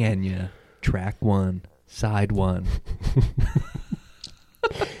 Hating Enya, track 1, side 1.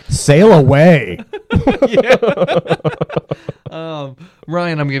 Sail away.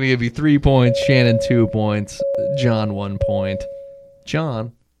 Ryan, I'm going to give you 3 points. Shannon, 2 points. John, 1 point.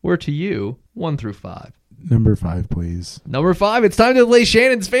 John, we're to you, 1 through 5. Number 5, please. Number 5, it's time to play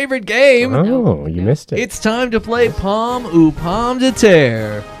Shannon's favorite game. Oh, you missed it. It's time to play Pomme ou Pomme de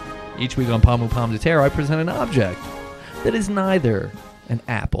Terre. Each week on Pomme ou Pomme de Terre, I present an object that is neither an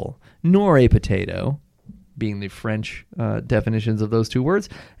apple nor a potato, being the French definitions of those two words,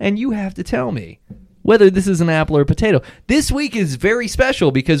 and you have to tell me whether this is an apple or a potato. This week is very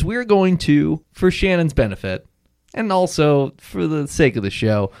special because we're going to, for Shannon's benefit, and also for the sake of the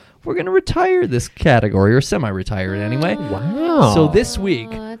show, we're going to retire this category, or semi-retire it anyway. Wow. So this week...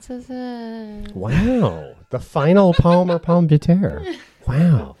 Oh, that's so sad. Wow. The final Pomme or Pomme de Terre.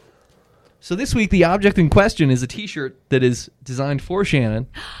 Wow. So this week, the object in question is a T-shirt that is designed for Shannon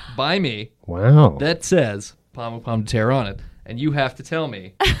by me Wow. that says Pomme ou Pomme de Terre on it. And you have to tell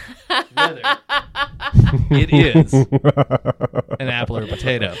me whether it is an apple or a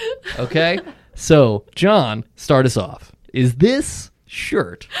potato. Okay? So, John, start us off. Is this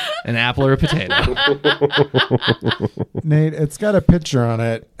shirt an apple or a potato? Nate, it's got a picture on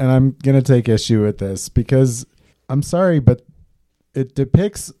it, and I'm going to take issue with this because I'm sorry, but it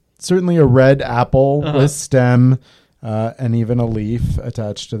depicts certainly a red apple with stem and even a leaf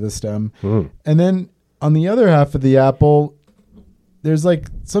attached to the stem. And then on the other half of the apple, there's like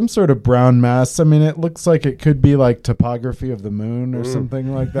some sort of brown mass. I mean, it looks like it could be like topography of the moon or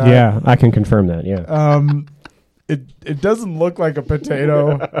something like that. Yeah, I can confirm that, yeah. It doesn't look like a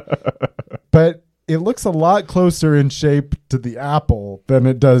potato, but it looks a lot closer in shape to the apple than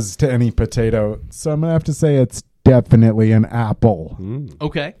it does to any potato. So I'm going to have to say it's definitely an apple.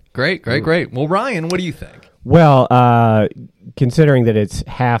 Okay. Great. Well, Ryan, what do you think? Well, considering that it's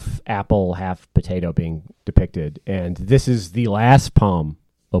half apple, half potato being depicted, and this is the last Pomme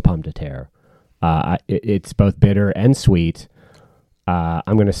au Pomme de Terre, it's both bitter and sweet.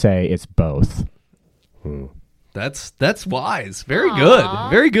 I'm going to say it's both. That's wise. Very good.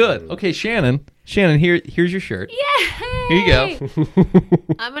 Very good. Okay, Shannon, here's your shirt. Yay! Here you go.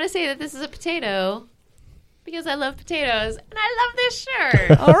 I'm going to say that this is a potato because I love potatoes and I love this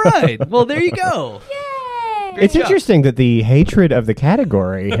shirt. All right. Well, there you go. Yay! Great It's job. interesting that the hatred of the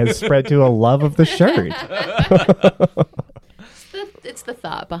category has spread to a love of the shirt. It's the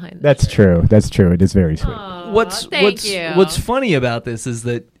thought behind it. That's true. That's true. It is very sweet. Thank you. What's funny about this is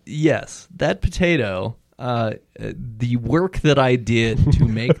that yes, that potato, the work that I did to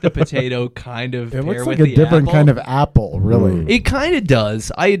make the potato kind of It pair looks with like a the different apple, kind of apple, really. It kind of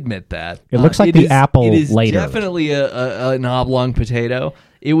does. I admit that. It looks like the apple It is later. definitely an oblong potato.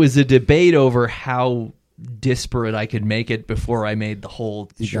 It was a debate over how disparate I could make it before I made the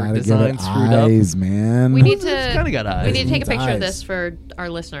whole You shirt gotta give design it screwed up. eyes, man. We need It's kinda got eyes. We need to take a Needs picture of eyes. this for our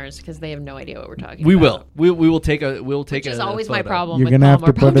listeners because they have no idea what we're talking We about. will. We will take a. Which is always my photo. problem. You're with going to have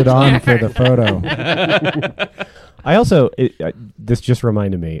Pomme to or put it Pomme de on for Terre. the photo. I also, this just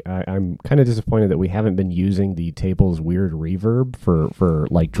reminded me, I'm kind of disappointed that we haven't been using the table's weird reverb for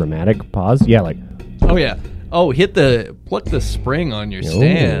like dramatic pause. Yeah, like, Oh yeah. Oh, pluck the spring on your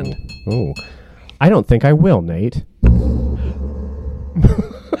stand. Oh, I don't think I will, Nate.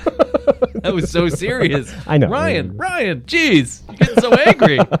 That was so serious. I know. Ryan, jeez, you're getting so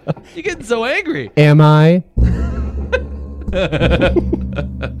angry. You're getting so angry. Am I?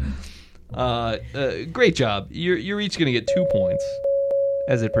 Great job. You're each going to get 2 points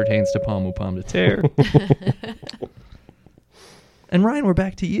as it pertains to Pomme ou Pomme de Terre. And Ryan, we're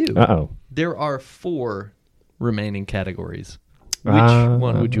back to you. Uh-oh. There are 4 remaining categories. Which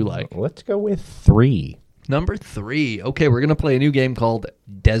one would you like? Let's go with 3. Number 3. Okay, we're going to play a new game called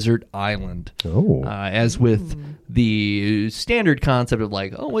Desert Island. Oh. As with the standard concept of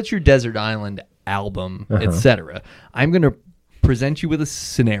like, oh, what's your Desert Island album, etc. I'm going to present you with a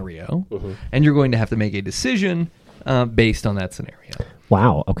scenario, and you're going to have to make a decision based on that scenario.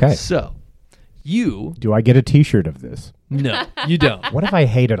 Wow, okay. So, you... Do I get a t-shirt of this? No, you don't. What if I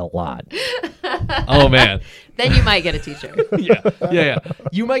hate it a lot? Oh, man. Then you might get a t-shirt. Yeah.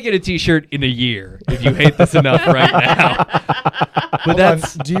 You might get a t-shirt in a year if you hate this enough right now. But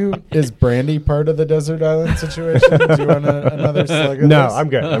that's... Is Brandy part of the desert island situation? Do you want another slug of No, this? I'm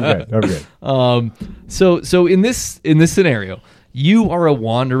good. So in this scenario, you are a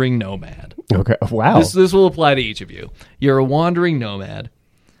wandering nomad. Okay. Wow. This will apply to each of you. You're a wandering nomad,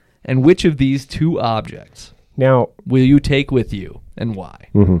 and which of these two objects Now, will you take with you, and why?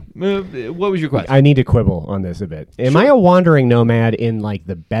 What was your question? I need to quibble on this a bit. Am I a wandering nomad in like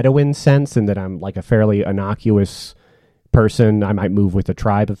the Bedouin sense, in that I'm like a fairly innocuous person? I might move with a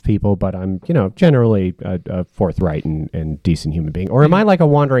tribe of people, but I'm, generally a forthright and decent human being. Or am I like a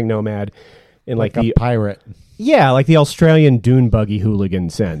wandering nomad in like a the pirate. Yeah, like the Australian dune buggy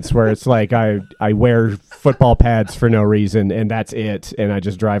hooligan sense, where it's like I wear football pads for no reason, and that's it, and I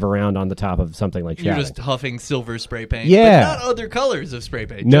just drive around on the top of something like You're shouting. just huffing silver spray paint. Yeah. But not other colors of spray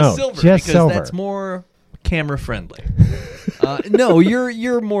paint. No, just silver. just because silver. that's more camera friendly. No,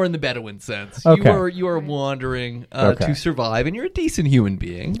 you're more in the Bedouin sense. Okay. You are wandering Okay. to survive, and you're a decent human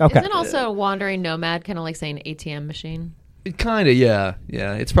being. Okay. Isn't also a wandering nomad kind of like saying ATM machine? Kind of, yeah.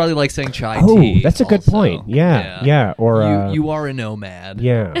 It's probably like saying chai Oh, tea. that's a good also. point. Yeah. Or you are a nomad.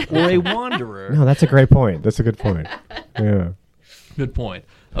 yeah. Or a wanderer. No, that's a great point. That's a good point. Yeah. Good point.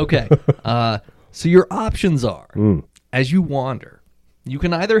 Okay. So your options are, as you wander, you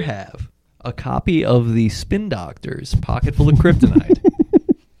can either have a copy of the Spin Doctor's Pocket Full of Kryptonite.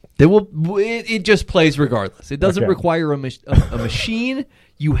 It just plays regardless. It doesn't Okay. require a machine.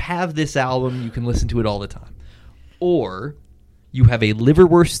 You have this album. You can listen to it all the time. Or you have a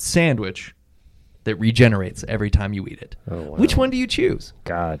liverwurst sandwich that regenerates every time you eat it. Oh, wow. Which one do you choose?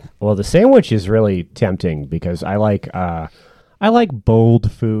 God. Well, the sandwich is really tempting because I like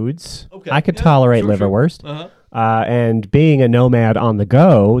bold foods. Okay. I could Yeah, tolerate sure. liverwurst. Uh-huh. And being a nomad on the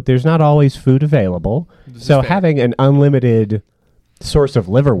go, there's not always food available. This is So fair. having an unlimited source of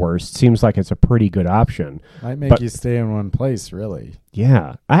liverwurst seems like it's a pretty good option. Might make But- you stay in one place, really.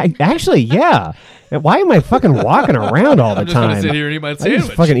 Yeah. Yeah. And why am I fucking walking around all the I'm just going to time? sit here and eat my I just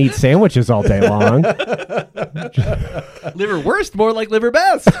sandwich. fucking eat sandwiches all day long. Liverwurst, more like liver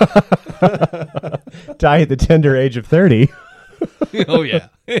best. Die at the tender age of 30. Oh, yeah.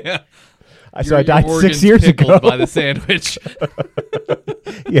 Yeah. So I Your died organs 6 years pickled ago. by the sandwich.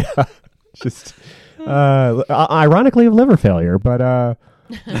 Yeah. Just ironically of liver failure, but I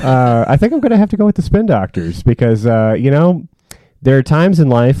think I'm going to have to go with the Spin Doctors because there are times in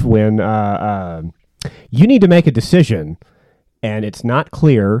life when you need to make a decision and it's not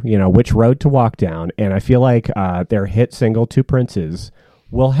clear, which road to walk down, and I feel like their hit single Two Princes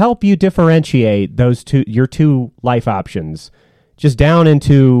will help you differentiate your two life options just down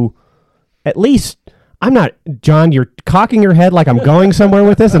into at least. I'm not, John, you're cocking your head like I'm going somewhere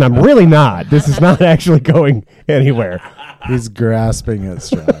with this, and I'm really not. This is not actually going anywhere. He's grasping at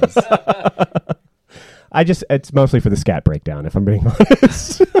straws. It's mostly for the scat breakdown, if I'm being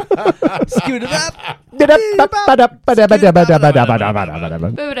honest. Scoot it up.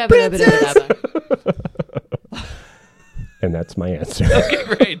 And that's my answer. Okay,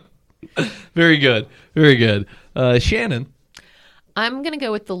 great. Very good. Very good. Shannon. I'm going to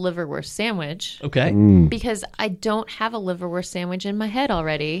go with the liverwurst sandwich Okay. because I don't have a liverwurst sandwich in my head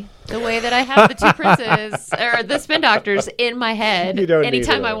already. The way that I have the Two Princes or the Spin Doctors in my head You don't need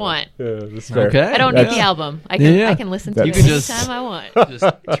anytime it. I want. Okay. I don't need the album. I can listen to You it can just- anytime I want. Just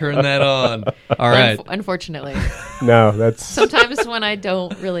turn that on. All right. Unfortunately. No, that's... Sometimes when I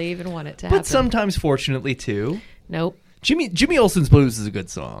don't really even want it to happen. But sometimes, fortunately, too. Nope. Jimmy Olsen's Blues is a good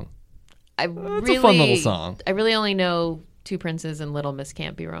song. It's a fun little song. I really only know Two Princes and Little Miss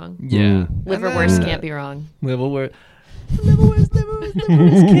Can't Be Wrong. Yeah. Liverwurst can't be wrong. Liverwurst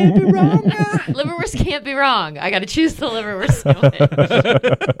can't be wrong. Liverwurst can't be wrong. I got to choose the liverwurst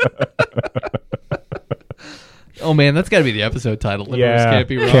sandwich. Oh, man, that's got to be the episode title. Liverwurst Yeah, can't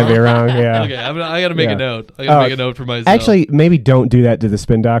be wrong. Can't be wrong, yeah. Okay, I got to make Yeah. a note. I got to make a note for myself. Actually, maybe don't do that to the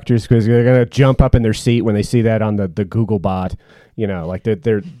Spin Doctors because they're going to jump up in their seat when they see that on the Google bot. Like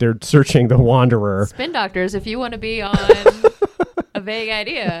they're searching the Wanderer. Spin Doctors, if you want to be on a vague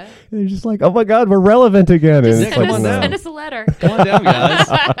idea, They're just like, oh my God, we're relevant again. And Yeah, it's come like, on no. down. send us a letter. Come on down, guys.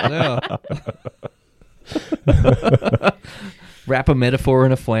 Yeah. Wrap a metaphor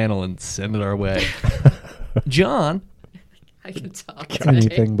in a flannel and send it our way. John, I can talk.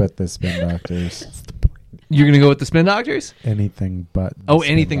 Anything but the Spin Doctors. you're going to go with the Spin Doctors? Anything but the Oh,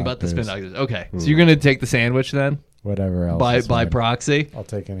 Spin anything but the Spin Doctors. Doctors. Okay. So you're going to take the sandwich then? Whatever else. By is fine. proxy? I'll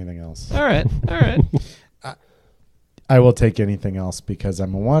take anything else. All right. All right. I will take anything else because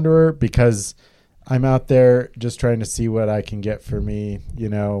I'm a wanderer, because I'm out there just trying to see what I can get for me,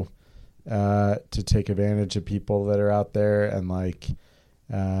 to take advantage of people that are out there and make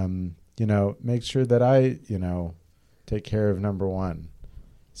sure that I, take care of number one.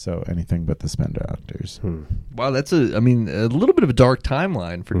 So anything but the Spin Doctors. Wow, that's a little bit of a dark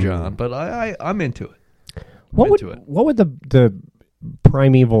timeline for John, but I'm into it. What into it. would the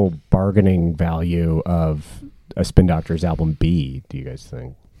primeval bargaining value of a Spin Doctors album be, do you guys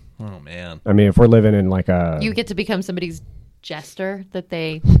think? Oh, man. I mean, if we're living in like a... You get to become somebody's jester that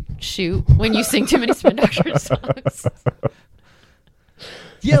they shoot when you sing too many Spin Doctors songs.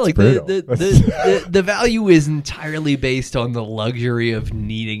 Yeah, That's like brutal. the value is entirely based on the luxury of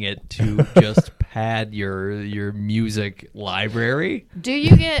needing it to just pad your music library. Do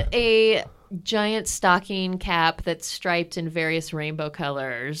you get a giant stocking cap that's striped in various rainbow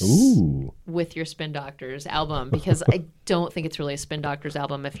colors Ooh. with your Spin Doctors album? Because I don't think it's really a Spin Doctors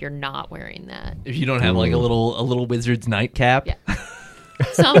album if you're not wearing that. If you don't have like a little wizard's nightcap. Yeah.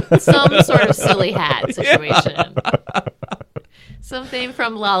 Some sort of silly hat situation. Something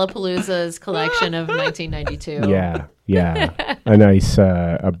from Lollapalooza's collection of 1992. Yeah. A nice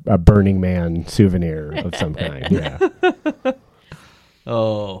a Burning Man souvenir of some kind. Yeah.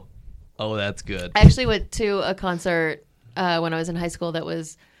 Oh, that's good. I actually went to a concert when I was in high school that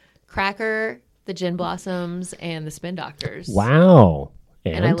was Cracker, the Gin Blossoms, and the Spin Doctors. Wow.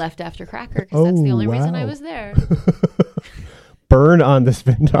 And I left after Cracker because that's the only reason I was there. Burn on the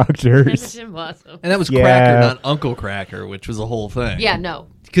Spin Doctors. The Gin Blossoms. And that was Cracker, not Uncle Cracker, which was a whole thing. Yeah, no.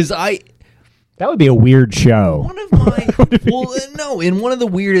 Because That would be a weird show. one of my in one of the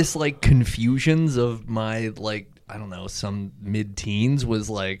weirdest like confusions of my like I don't know some mid-teens was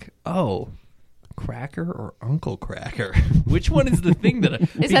like, oh, Cracker or Uncle Cracker? Which one is the thing that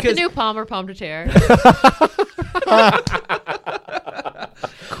Is that the new Pomme or Pomme de terre?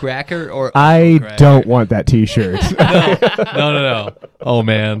 Cracker or I Uncle Cracker? don't want that T-shirt. No. Oh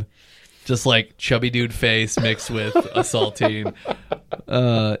man, just like chubby dude face mixed with a saltine.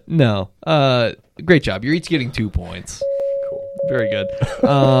 No. Great job. You're each getting 2 points. Cool. Very good.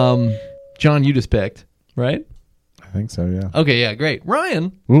 John, you just picked, right? I think so, yeah. Okay, yeah, great.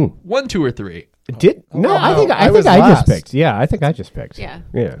 Ryan, 1, 2, or 3. I think I was just last. picked. Yeah, I think I just picked. Yeah.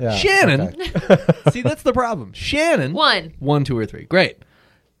 Yeah, Shannon. okay. See, that's the problem. Shannon. 1, 2, or 3. Great.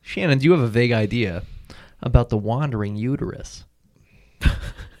 Shannon, do you have a vague idea about the wandering uterus?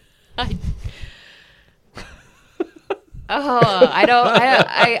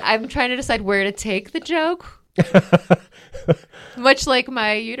 I'm trying to decide where to take the joke. Much like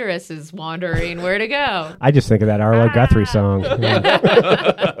my uterus is wandering, where to go. I just think of that Arlo Guthrie song.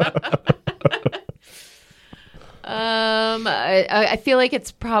 I feel like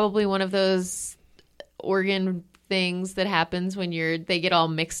it's probably one of those organ things that happens when they get all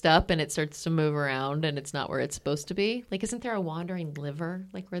mixed up and it starts to move around and it's not where it's supposed to be. Like, isn't there a wandering liver,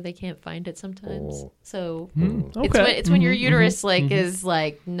 like where they can't find it sometimes? So Okay. it's when your uterus is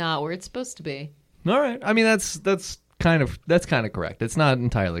like not where it's supposed to be. All right. I mean, that's kind of correct. It's not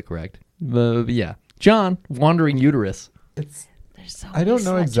entirely correct. But yeah. John, wandering uterus. There's so I don't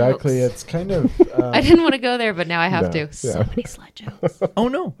know many slut exactly. jokes. It's kind of. I didn't want to go there, but now I have No, to. So yeah. many slut jokes. Oh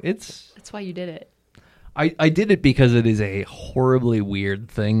no, it's That's why you did it. I did it because it is a horribly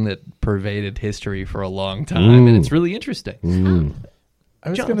weird thing that pervaded history for a long time, and it's really interesting. I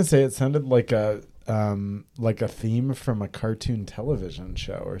was going to say it sounded like a theme from a cartoon television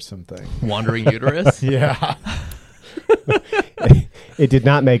show or something. Wandering uterus. Yeah. It did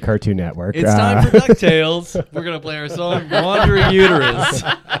not make Cartoon Network. It's time for DuckTales. We're gonna play our song "Wandering Uterus."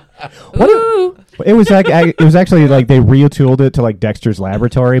 It was like it was actually like they retooled it to like Dexter's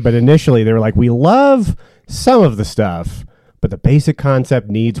Laboratory, but initially they were like, we love some of the stuff, but the basic concept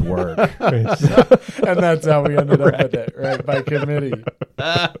needs work. And that's how we ended up with it, right? By committee.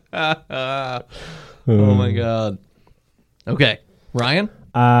 Oh my god. Okay, Ryan.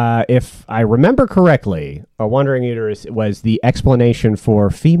 If I remember correctly, a wandering uterus was the explanation for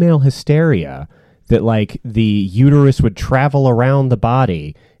female hysteria, that like the uterus would travel around the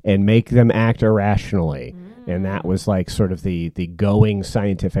body and make them act irrationally. And that was like sort of the going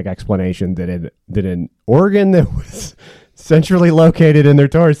scientific explanation that an organ that was centrally located in their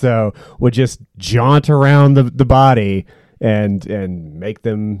torso would just jaunt around the body and make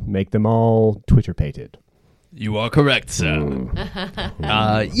them all Twitter-pated. You are correct, sir.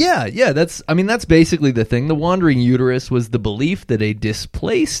 Yeah. That's basically the thing. The wandering uterus was the belief that a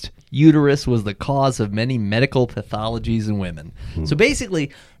displaced uterus was the cause of many medical pathologies in women. So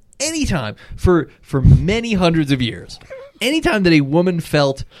basically, anytime for many hundreds of years, anytime that a woman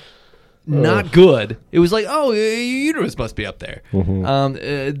felt not good, it was like, oh, your uterus must be up there.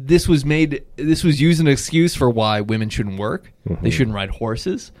 This was used as an excuse for why women shouldn't work. They shouldn't ride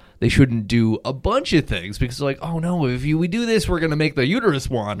horses. They shouldn't do a bunch of things because like, oh no, if we do this, we're going to make the uterus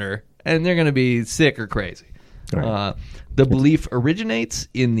wander and they're going to be sick or crazy. Right. The belief originates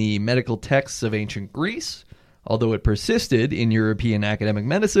in the medical texts of ancient Greece, although it persisted in European academic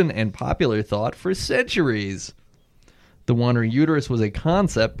medicine and popular thought for centuries. The wandering uterus was a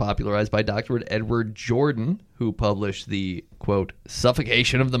concept popularized by Dr. Edward Jordan, who published the, quote,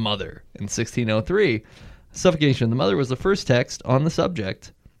 Suffocation of the Mother in 1603. Suffocation of the Mother was the first text on the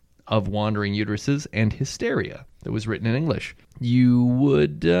subject of wandering uteruses and hysteria that was written in English. You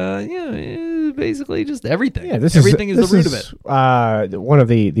would, basically just everything. Yeah, everything is the root of it. One of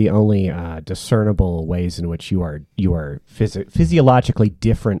the only discernible ways in which you are physiologically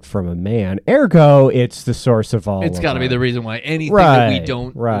different from a man. Ergo, it's the source of all. It's got to be the reason why anything right, that we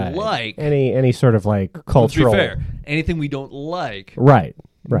don't like. Any sort of like cultural. To be fair, anything we don't like. Right.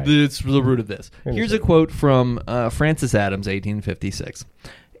 It's the root of this. Here's a quote from Francis Adams, 1856.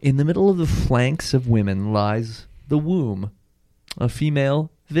 In the middle of the flanks of women lies the womb, a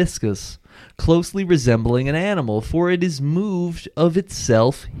female viscus, closely resembling an animal, for it is moved of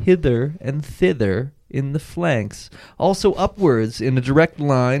itself hither and thither in the flanks, also upwards in a direct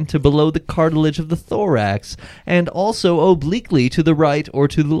line to below the cartilage of the thorax, and also obliquely to the right or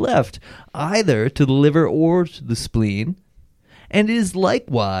to the left, either to the liver or to the spleen, and is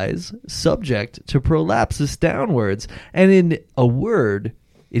likewise subject to prolapsus downwards, and in a word,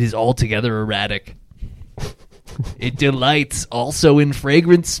 it is altogether erratic. It delights also in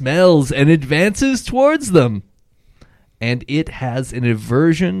fragrant smells and advances towards them. And it has an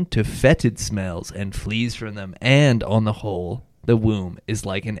aversion to fetid smells and flees from them. And on the whole, the womb is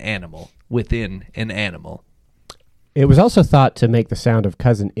like an animal within an animal. It was also thought to make the sound of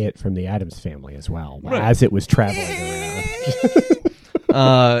Cousin It from the Addams Family as well, as it was traveling around.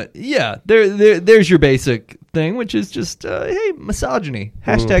 There's your basic thing, which is just, hey, misogyny.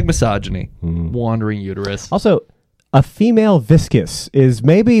 Hashtag misogyny. Wandering uterus. Also, a female viscus is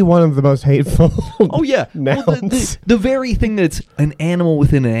maybe one of the most hateful Oh, yeah. nouns. Well, the very thing that's an animal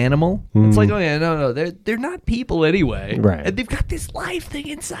within an animal, it's like, oh, yeah, no, they're not people anyway. Right. And they've got this life thing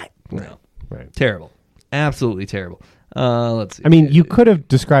inside. No. Right. Terrible. Absolutely terrible. Let's see. I mean, you could have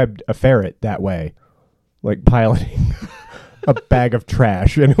described a ferret that way, like piloting a bag of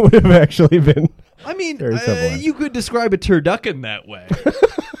trash, and it would have actually been. I mean, very similar. you could describe a turducken that way,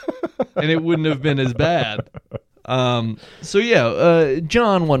 and it wouldn't have been as bad. John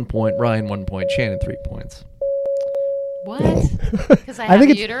 1 point, Ryan 1 point, Shannon 3 points. What? Because I have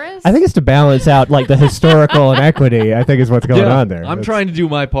a uterus? I think it's to balance out like the historical inequity. I think is what's going on there. I'm trying to do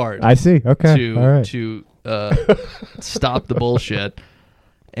my part. I see. Okay. All right. To stop the bullshit.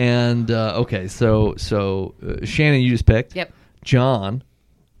 And okay, so Shannon, you just picked. Yep. John,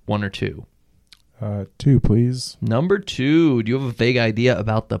 1 or 2. 2, please. Number 2. Do you have a vague idea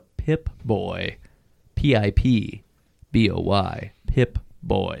about the Pip Boy? Pipboy. Pip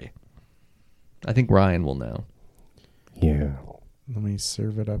Boy. I think Ryan will know. Yeah. Let me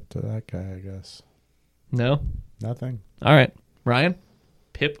serve it up to that guy, I guess. No? Nothing. All right. Ryan?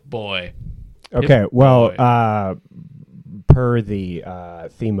 Pip Boy. Okay. Pip Well, Boy. per the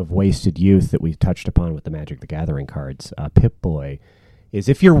theme of wasted youth that we touched upon with the Magic the Gathering cards, Pip Boy is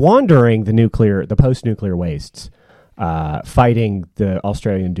if you're wandering the post-nuclear wastes, fighting the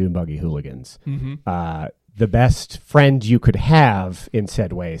Australian dune buggy hooligans, the best friend you could have in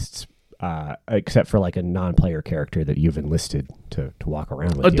said wastes, except for like a non-player character that you've enlisted to walk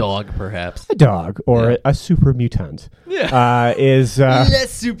around with A you. dog, perhaps. A dog or a super mutant. Yeah. Is Les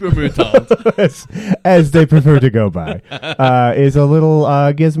super mutants. as they prefer to go by, is a little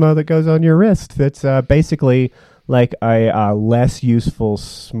gizmo that goes on your wrist. That's basically like a less useful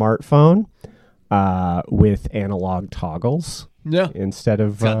smartphone with analog toggles. Yeah. Instead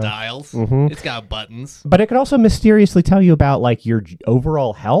of It's got dials. mhm. It's got buttons. But it could also mysteriously tell you about like your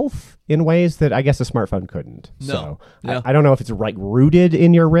overall health in ways that I guess a smartphone couldn't. No. So Yeah. I don't know if it's like rooted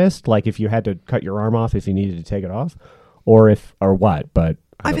in your wrist, like if you had to cut your arm off if you needed to take it off, or what. But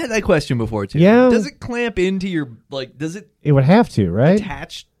I've had that question before too. Yeah. Does it clamp into your does it it would have to, right?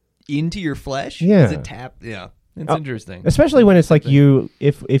 attach into your flesh? Yeah. Does it tap? Yeah. It's interesting. Especially when it's like you,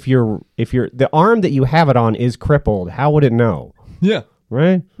 if you're the arm that you have it on is crippled, how would it know, Yeah.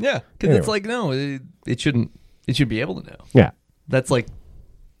 right? Yeah. Because it's Anyway. like, no, it shouldn't be able to know. Yeah, That's like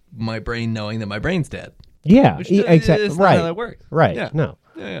my brain knowing that my brain's dead. yeah, Which exactly. is not Right, how that works. right. Yeah. No,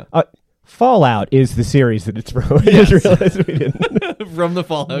 Yeah. Fallout is the series that it's from. I Yes. just realized we didn't. From the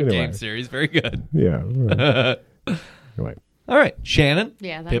Fallout Anyway. game series. Very good. Yeah. Right. Anyway. All right. Shannon.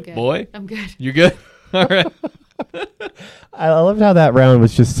 Yeah, I'm Pip good. Boy. I'm good. You good? All right. I loved how that round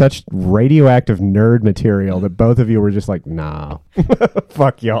was just such radioactive nerd material that both of you were just like, nah,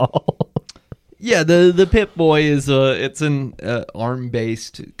 fuck y'all. Yeah, the Pip Boy is it's an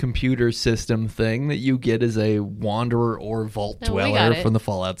ARM-based computer system thing that you get as a wanderer or vault Oh, we got dweller it. from the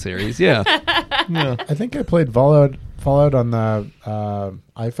Fallout series. Yeah. Yeah. I think I played Fallout on the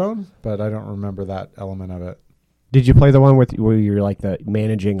iPhone, but I don't remember that element of it. Did you play the one where you're like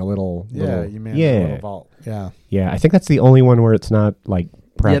managing a little? You manage a little vault. Yeah. I think that's the only one where it's not like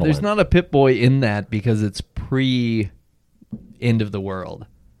prevalent. Yeah, there's not a Pip-Boy in that because it's pre end of the world.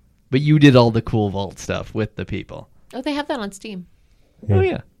 But you did all the cool vault stuff with the people. Oh, they have that on Steam. Yeah. Oh,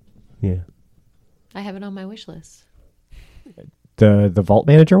 yeah. Yeah. I have it on my wish list. The Vault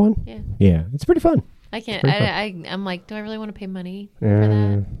Manager one? Yeah. Yeah, it's pretty fun. I can't. Pretty fun. I'm like, do I really want to pay money for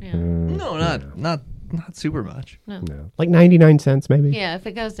that? Yeah. No, not super much. No. No. Like 99 cents maybe? Yeah, if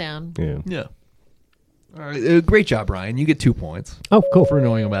it goes down. Yeah. Yeah. All right. Great job, Ryan. You get 2 points Oh, cool. for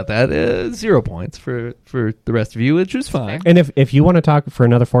knowing about that. 0 points for the rest of you, which is fine. And if you want to talk for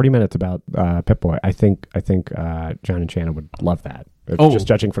another 40 minutes about Pip-Boy, I think John and Shannon would love that. Just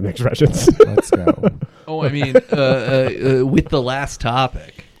judging from the expressions. Let's go. Oh, I mean, with the last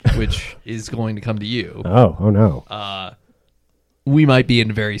topic, which is going to come to you, Oh no. we might be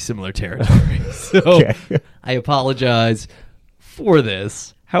in very similar territory. So Okay. I apologize for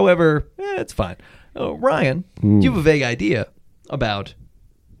this. However, it's fine. Ryan, do you have a vague idea about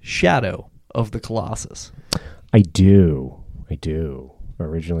Shadow of the Colossus? I do.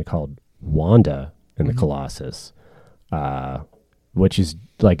 Originally called Wanda and the Colossus, which is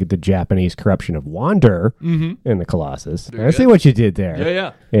like the Japanese corruption of Wander in the Colossus. Very I see good. what you did there.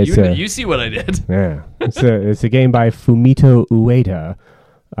 Yeah. It's You see what I did. Yeah, it's a game by Fumito Ueda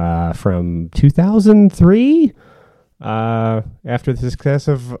from 2003. After the success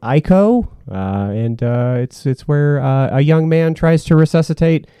of Ico, and it's where a young man tries to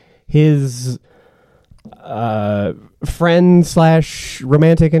resuscitate his friend /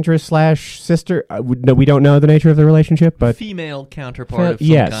 romantic interest / sister. No, we don't know the nature of the relationship, but Female counterpart of some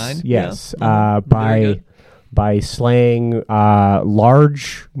yes, kind. yes, Yeah. Very good. by slaying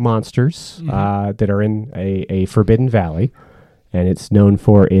large monsters that are in a forbidden valley, and it's known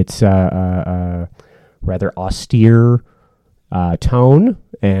for its rather austere tone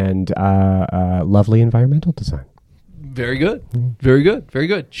and lovely environmental design. Very good. Very good. Very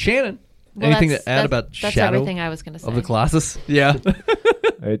good. Shannon, anything to add about That's Shadow everything I was going to say. of the Colossus? Yeah.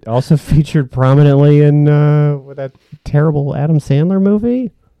 It also featured prominently in with that terrible Adam Sandler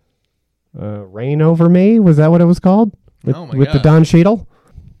movie, Rain Over Me. Was that what it was called? With, Oh my with the God. Don Cheadle?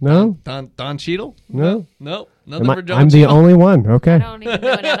 No? Don Cheadle? No? No. Nothing for Don I'm the Cheadle. only one. Okay. I don't even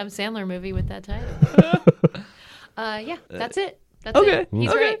know an Adam Sandler movie with that title. Yeah, that's it. That's Okay. it. He's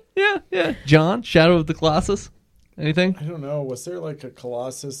Okay. right. Yeah. John, Shadow of the Colossus? Anything? I don't know. Was there like a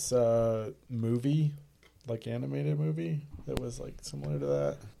Colossus movie, like animated movie that was like similar to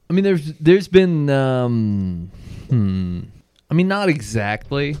that? I mean, there's been I mean, not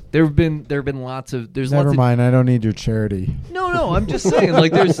exactly. There've been lots of Never mind. I don't need your charity. No, I'm just saying.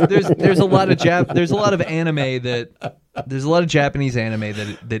 Like, there's a lot of anime there's a lot of Japanese anime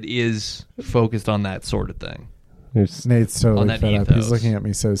that is focused on that sort of thing. There's, Nate's On totally that fed up. ethos. He's looking at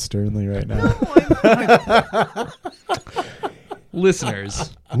me so sternly right now.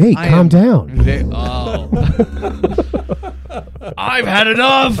 Listeners, Nate, I calm am down. I've had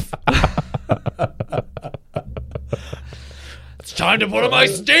enough. It's time to put on my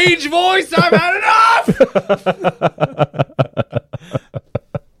stage voice. I've had enough.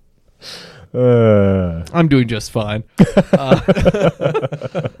 I'm doing just fine.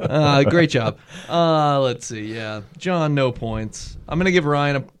 Great job. Let's see. Yeah, John, no points. I'm going to give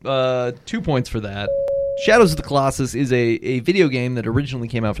Ryan 2 points for that. Shadows of the Colossus is a video game that originally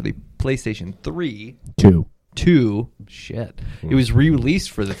came out for the PlayStation 3. 2. Shit. It was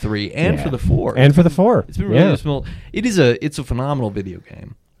re-released for the 3 and Yeah. for the 4. And for the 4. It's been really small. It's a phenomenal video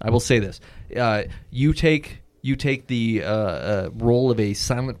game. I will say this. You take the role of a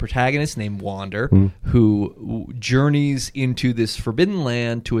silent protagonist named Wander, who journeys into this forbidden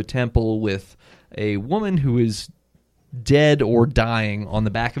land to a temple with a woman who is dead or dying on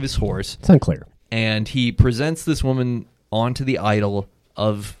the back of his horse. It's unclear. And he presents this woman onto the idol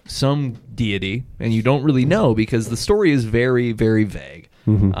of some deity, and you don't really know because the story is very, very vague.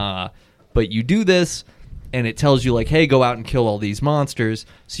 But you do this, and it tells you, like, hey, go out and kill all these monsters.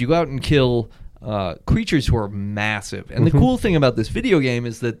 So you go out and kill creatures who are massive. And the cool thing about this video game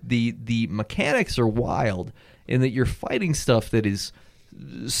is that the mechanics are wild in that you're fighting stuff that is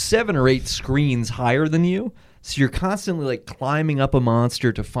 7 or 8 screens higher than you. So you're constantly like climbing up a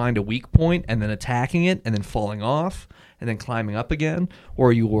monster to find a weak point and then attacking it and then falling off and then climbing up again.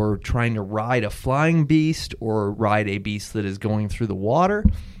 Or you're trying to ride a flying beast or ride a beast that is going through the water.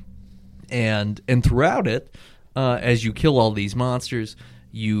 And throughout it, as you kill all these monsters,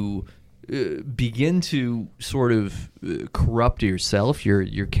 you begin to sort of corrupt yourself.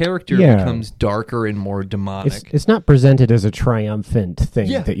 Your character Yeah. becomes darker and more demonic. It's not presented as a triumphant thing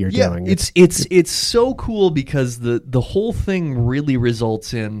that you're doing. It's so cool because the whole thing really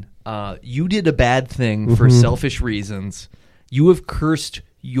results in you did a bad thing for selfish reasons. You have cursed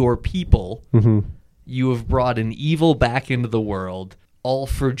your people. You have brought an evil back into the world, all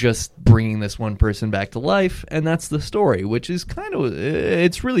for just bringing this one person back to life, and that's the story, which is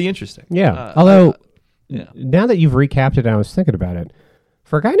it's really interesting. Yeah. Although, now that you've recapped it, I was thinking about it.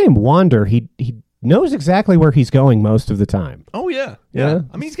 For a guy named Wander, he knows exactly where he's going most of the time. Oh yeah. Yeah.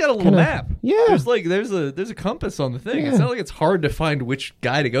 I mean, he's got a little map. Yeah. There's a compass on the thing. Yeah. It's not like it's hard to find which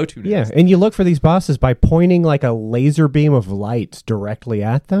guy to go to Yeah, next. and you look for these bosses by pointing like a laser beam of light directly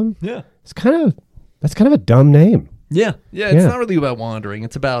at them. Yeah. That's kind of a dumb name. Yeah. It's not really about wandering.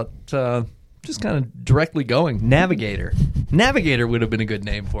 It's about just kind of directly going. Navigator. Navigator would have been a good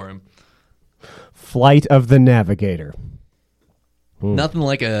name for him. Flight of the Navigator. Nothing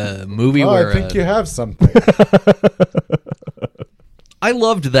like a movie Oh, where I think you have something. I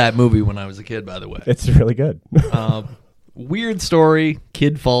loved that movie when I was a kid, by the way. It's really good. Weird story.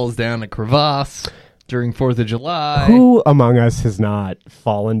 Kid falls down a crevasse during 4th of July. Who among us has not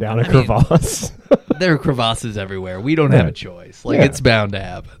fallen down a crevasse? There are crevasses everywhere. We don't have a choice. Like, it's bound to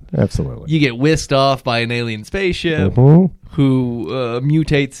happen. Absolutely. You get whisked off by an alien spaceship Mhm. who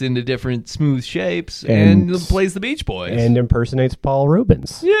mutates into different smooth shapes and plays the Beach Boys. And impersonates Paul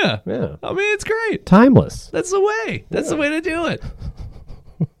Rubens. yeah. Yeah. I mean, it's great. Timeless. That's the way. That's the way to do it.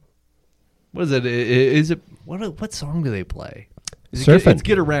 What is it? Is it what song do they play? Is it Surfing. It's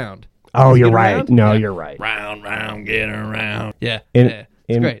Get Around. Oh, Is it you're Get right. Around? No, Yeah. you're right. Round, round, get around. Yeah. In,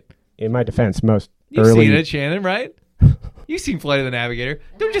 It's great. In my defense, most You've early... seen it, Shannon, right? You've seen Flight of the Navigator.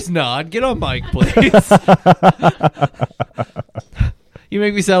 Don't just nod. Get on mic, please. You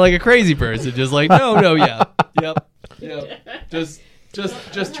make me sound like a crazy person. Just like, no, yeah. Yep. Just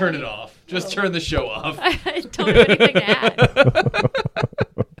turn it off. Just turn the show off. I don't have anything to add.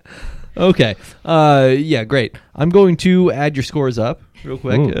 Okay. Yeah, great. I'm going to add your scores up real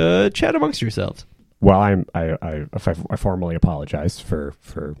quick. Chat amongst yourselves. Well, I formally apologize for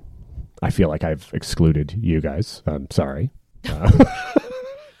I feel like I've excluded you guys. I'm sorry.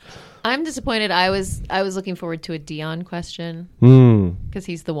 I'm disappointed. I was looking forward to a Dion question because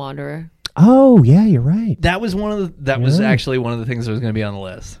he's the Wanderer. Oh, yeah, you're right. That was was actually one of the things that was going to be on the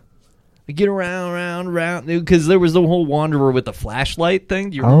list. Get around, because there was the whole Wanderer with the flashlight thing.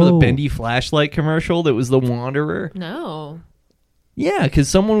 Do you remember the bendy flashlight commercial that was the Wanderer? No. Yeah, because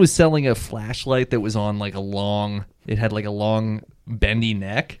someone was selling a flashlight that was on like it had like a long bendy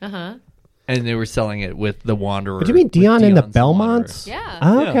neck. Uh-huh. And they were selling it with the Wanderer. Did you mean Dion and the Dion's Belmonts? Yeah.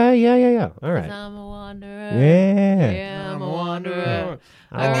 Oh, okay, yeah. All right. I'm a wanderer. Yeah. Yeah, I'm a wanderer.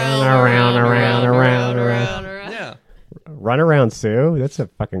 Around. Yeah. Run Around Sue. That's a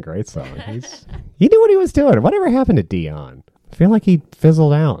fucking great song. He knew what he was doing. Whatever happened to Dion? I feel like he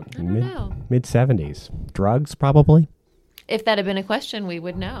fizzled out. I don't know. Mid 70s. Drugs, probably. If that had been a question, we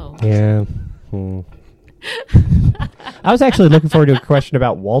would know. Yeah. I was actually looking forward to a question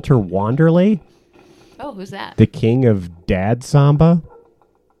about Walter Wanderley, Oh, who's that? the king of dad samba.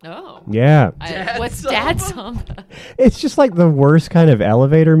 Oh. Yeah. What's Dad Samba? It's just like the worst kind of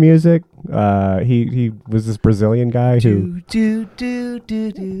elevator music. He was this Brazilian guy who...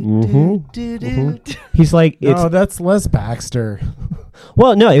 He's like... No, that's Les Baxter.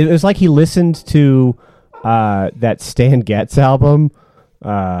 Well, no, it was like he listened to that Stan Getz album,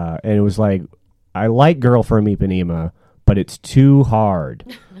 and it was like, I like Girl from Ipanema, but it's too hard.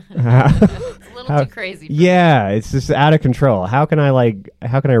 It's a little too crazy. For Yeah, it's just out of control. How can I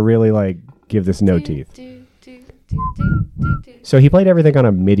really give this no teeth? So he played everything on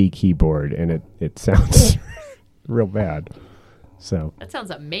a MIDI keyboard, and it sounds real bad. So That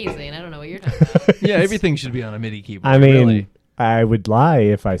sounds amazing. I don't know what you're talking about. Yeah, everything should be on a MIDI keyboard. I mean, really. I would lie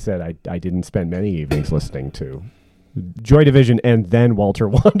if I said I didn't spend many evenings listening to Joy Division and then Walter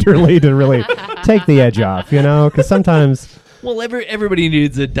Wanderley to really take the edge off, because sometimes... Well, everybody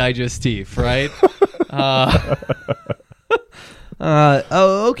needs a digestif, right?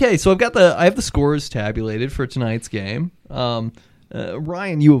 Okay, so I have the scores tabulated for tonight's game.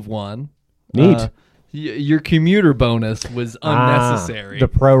 Ryan, you have won. Neat. Your commuter bonus was unnecessary. The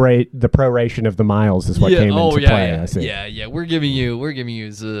proration of the miles is what came into play. I see. Yeah. We're giving you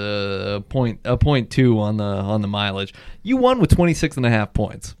a point 2 on the mileage. You won with 26.5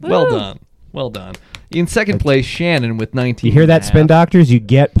 points. Woo. Well done. In second place, Shannon with 19. You hear that, Spin Doctors? You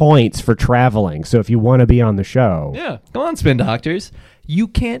get points for traveling. So if you want to be on the show, Yeah, come on, Spin Doctors. You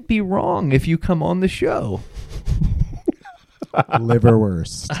can't be wrong if you come on the show.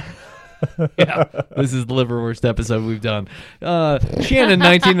 Liverwurst. Yeah, this is the liverwurst episode we've done. Shannon,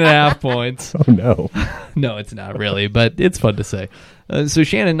 19.5 points. Oh, no. No, it's not really, but it's fun to say. So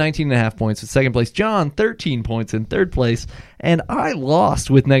Shannon, 19.5 points in second place. John, 13 points in third place. And I lost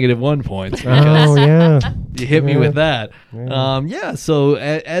with -1 points because Oh, yeah. you hit me with that. So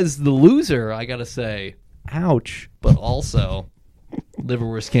as the loser, I got to say, ouch, but also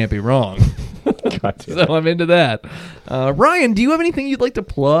liverwurst can't be wrong. God damn. So I'm into that. Ryan, do you have anything you'd like to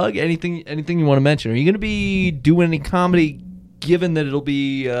plug? Anything you want to mention? Are you going to be doing any comedy, given that it'll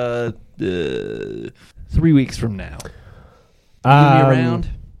be 3 weeks from now? You gonna be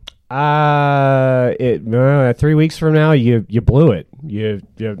around? 3 weeks from now, you blew it. You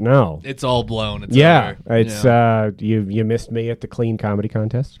no. It's all blown. It's Yeah, over. it's you missed me at the Clean Comedy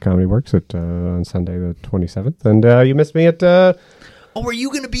Contest. Comedy Works at on Sunday the 27th, and you missed me at. Oh, are you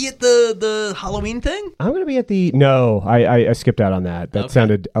going to be at the Halloween thing? I'm going to be at the. No, I skipped out on that. That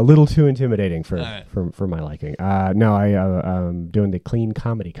sounded a little too intimidating for my liking. No, I'm doing the Clean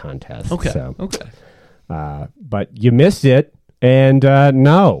Comedy Contest. Okay. So, okay. but you missed it, and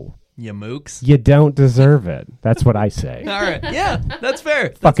no. You mooks. You don't deserve it. That's what I say. All right. Yeah, that's fair.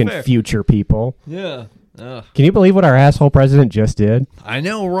 That's Fucking fair. future people. Yeah. Can you believe what our asshole president just did? I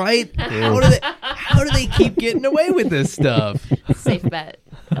know, right? How do they keep getting away with this stuff? Safe bet.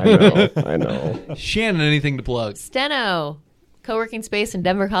 I know. Shannon, anything to plug? Steno, co-working space in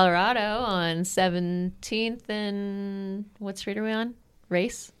Denver, Colorado on 17th and what street are we on?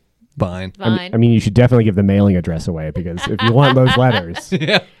 Race? Fine. Vine. I mean, you should definitely give the mailing address away because if you want those letters,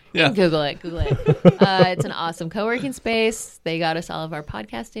 Yeah. Google it. It's an awesome co-working space. They got us all of our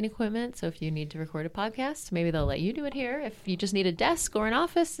podcasting equipment. So if you need to record a podcast, maybe they'll let you do it here. If you just need a desk or an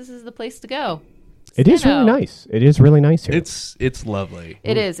office, this is the place to go. it is really nice. It is really nice here. It's lovely.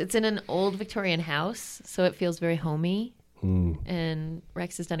 It is. It's in an old Victorian house, so it feels very homey. And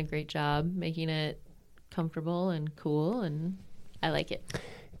Rex has done a great job making it comfortable and cool, and I like it.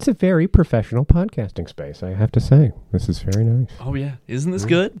 It's a very professional podcasting space, I have to say. This is very nice. Oh, yeah. Isn't this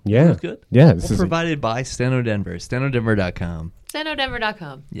good? Yeah. Isn't this good? Yeah. This is provided by Steno Denver. StenoDenver.com.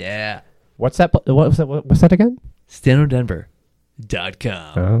 StenoDenver.com. Yeah. what's that? What's that again? StenoDenver.com.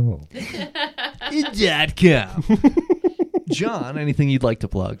 Oh. .com. John, anything you'd like to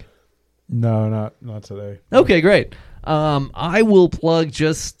plug? No, not today. Okay, great. I will plug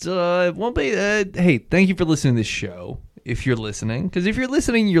just hey, thank you for listening to this show. If you're listening, because if you're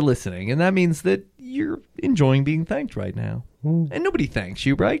listening, you're listening, and that means that you're enjoying being thanked right now. And nobody thanks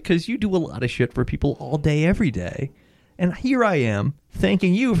you, right? Because you do a lot of shit for people all day, every day. And here I am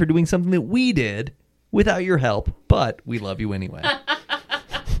thanking you for doing something that we did without your help, but we love you anyway.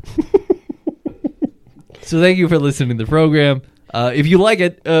 So thank you for listening to the program. If you like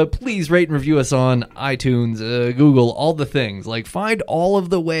it, please rate and review us on iTunes, Google, all the things. Like, find all of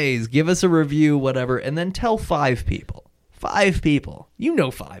the ways, give us a review, whatever, and then tell 5 people. 5 people. You know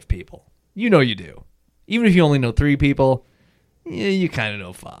 5 people. You know you do. Even if you only know 3 people, you kind of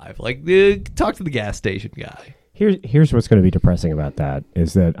know 5. Like, talk to the gas station guy. Here's what's going to be depressing about that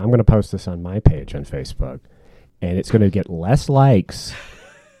is that I'm going to post this on my page on Facebook, and it's going to get less likes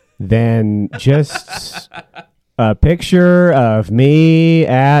than just a picture of me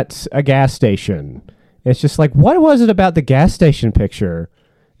at a gas station. It's just like, what was it about the gas station picture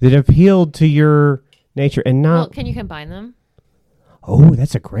that appealed to your nature and not... Well, can you combine them? Oh,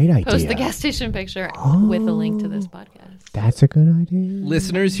 that's a great idea. Post the gas station picture with a link to this podcast. That's a good idea.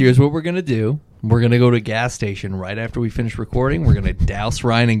 Listeners, here's what we're going to do. We're going to go to a gas station right after we finish recording. We're going to douse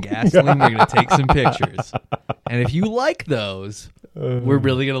Ryan in gasoline. We're going to take some pictures. And if you like those, we're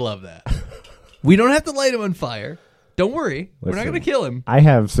really going to love that. We don't have to light him on fire. Don't worry. We're not going to kill him. I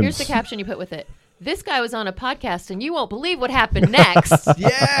have some... Here's the caption you put with it. This guy was on a podcast, and you won't believe what happened next.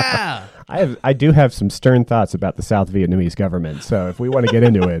 Yeah. I do have some stern thoughts about the South Vietnamese government, so if we want to get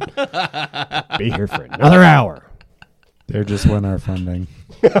into it, be here for another hour. They're just won our funding.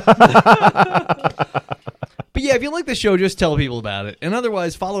 But yeah, if you like the show, just tell people about it. And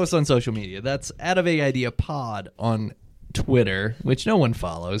otherwise, follow us on social media. That's @AVagueIdeaPod on Twitter, which no one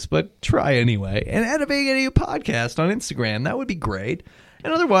follows, but try anyway. And @AVagueIdeaPodcast on Instagram. That would be great.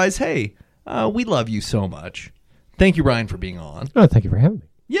 And otherwise, hey, we love you so much. Thank you, Ryan, for being on. Oh, thank you for having me.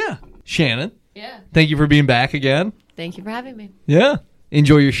 Yeah. Shannon. Yeah. Thank you for being back again. Thank you for having me. Yeah.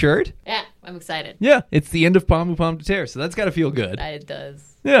 Enjoy your shirt. Yeah, I'm excited. Yeah. It's the end of Palm to Tear, so that's got to feel good. It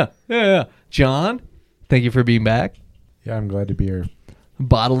does. Yeah. John, thank you for being back. Yeah, I'm glad to be here.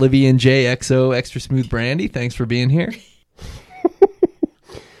 Bottle of E&J XO Extra Smooth Brandy, thanks for being here.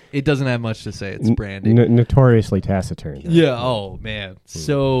 It doesn't have much to say. It's brandy. Notoriously taciturn. Yeah. Oh, man.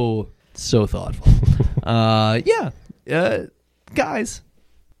 So thoughtful. Yeah. Guys,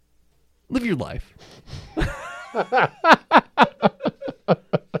 Live your life.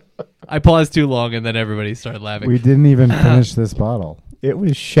 I paused too long, and then everybody started laughing. We didn't even finish this bottle. It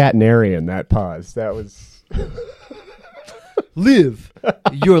was Shatnerian, that pause. That was... Live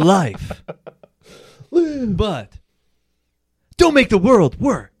your life. But don't make the world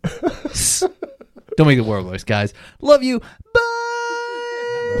worse. Don't make the world worse, guys. Love you. Bye.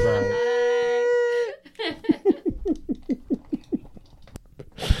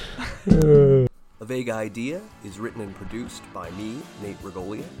 A Vague Idea is written and produced by me, Nate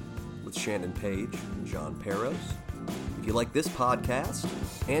Regolia, with Shannon Page and John Peros. If you like this podcast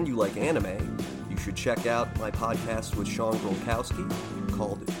and you like anime, you should check out my podcast with Sean Grolkowski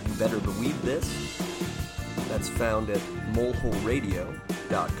called You Better Believe This. That's found at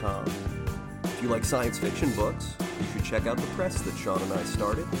moleholeradio.com. If you like science fiction books, you should check out the press that Sean and I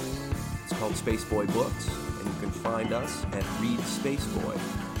started. It's called Spaceboy Books, and you can find us at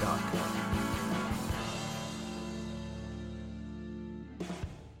readspaceboy.com.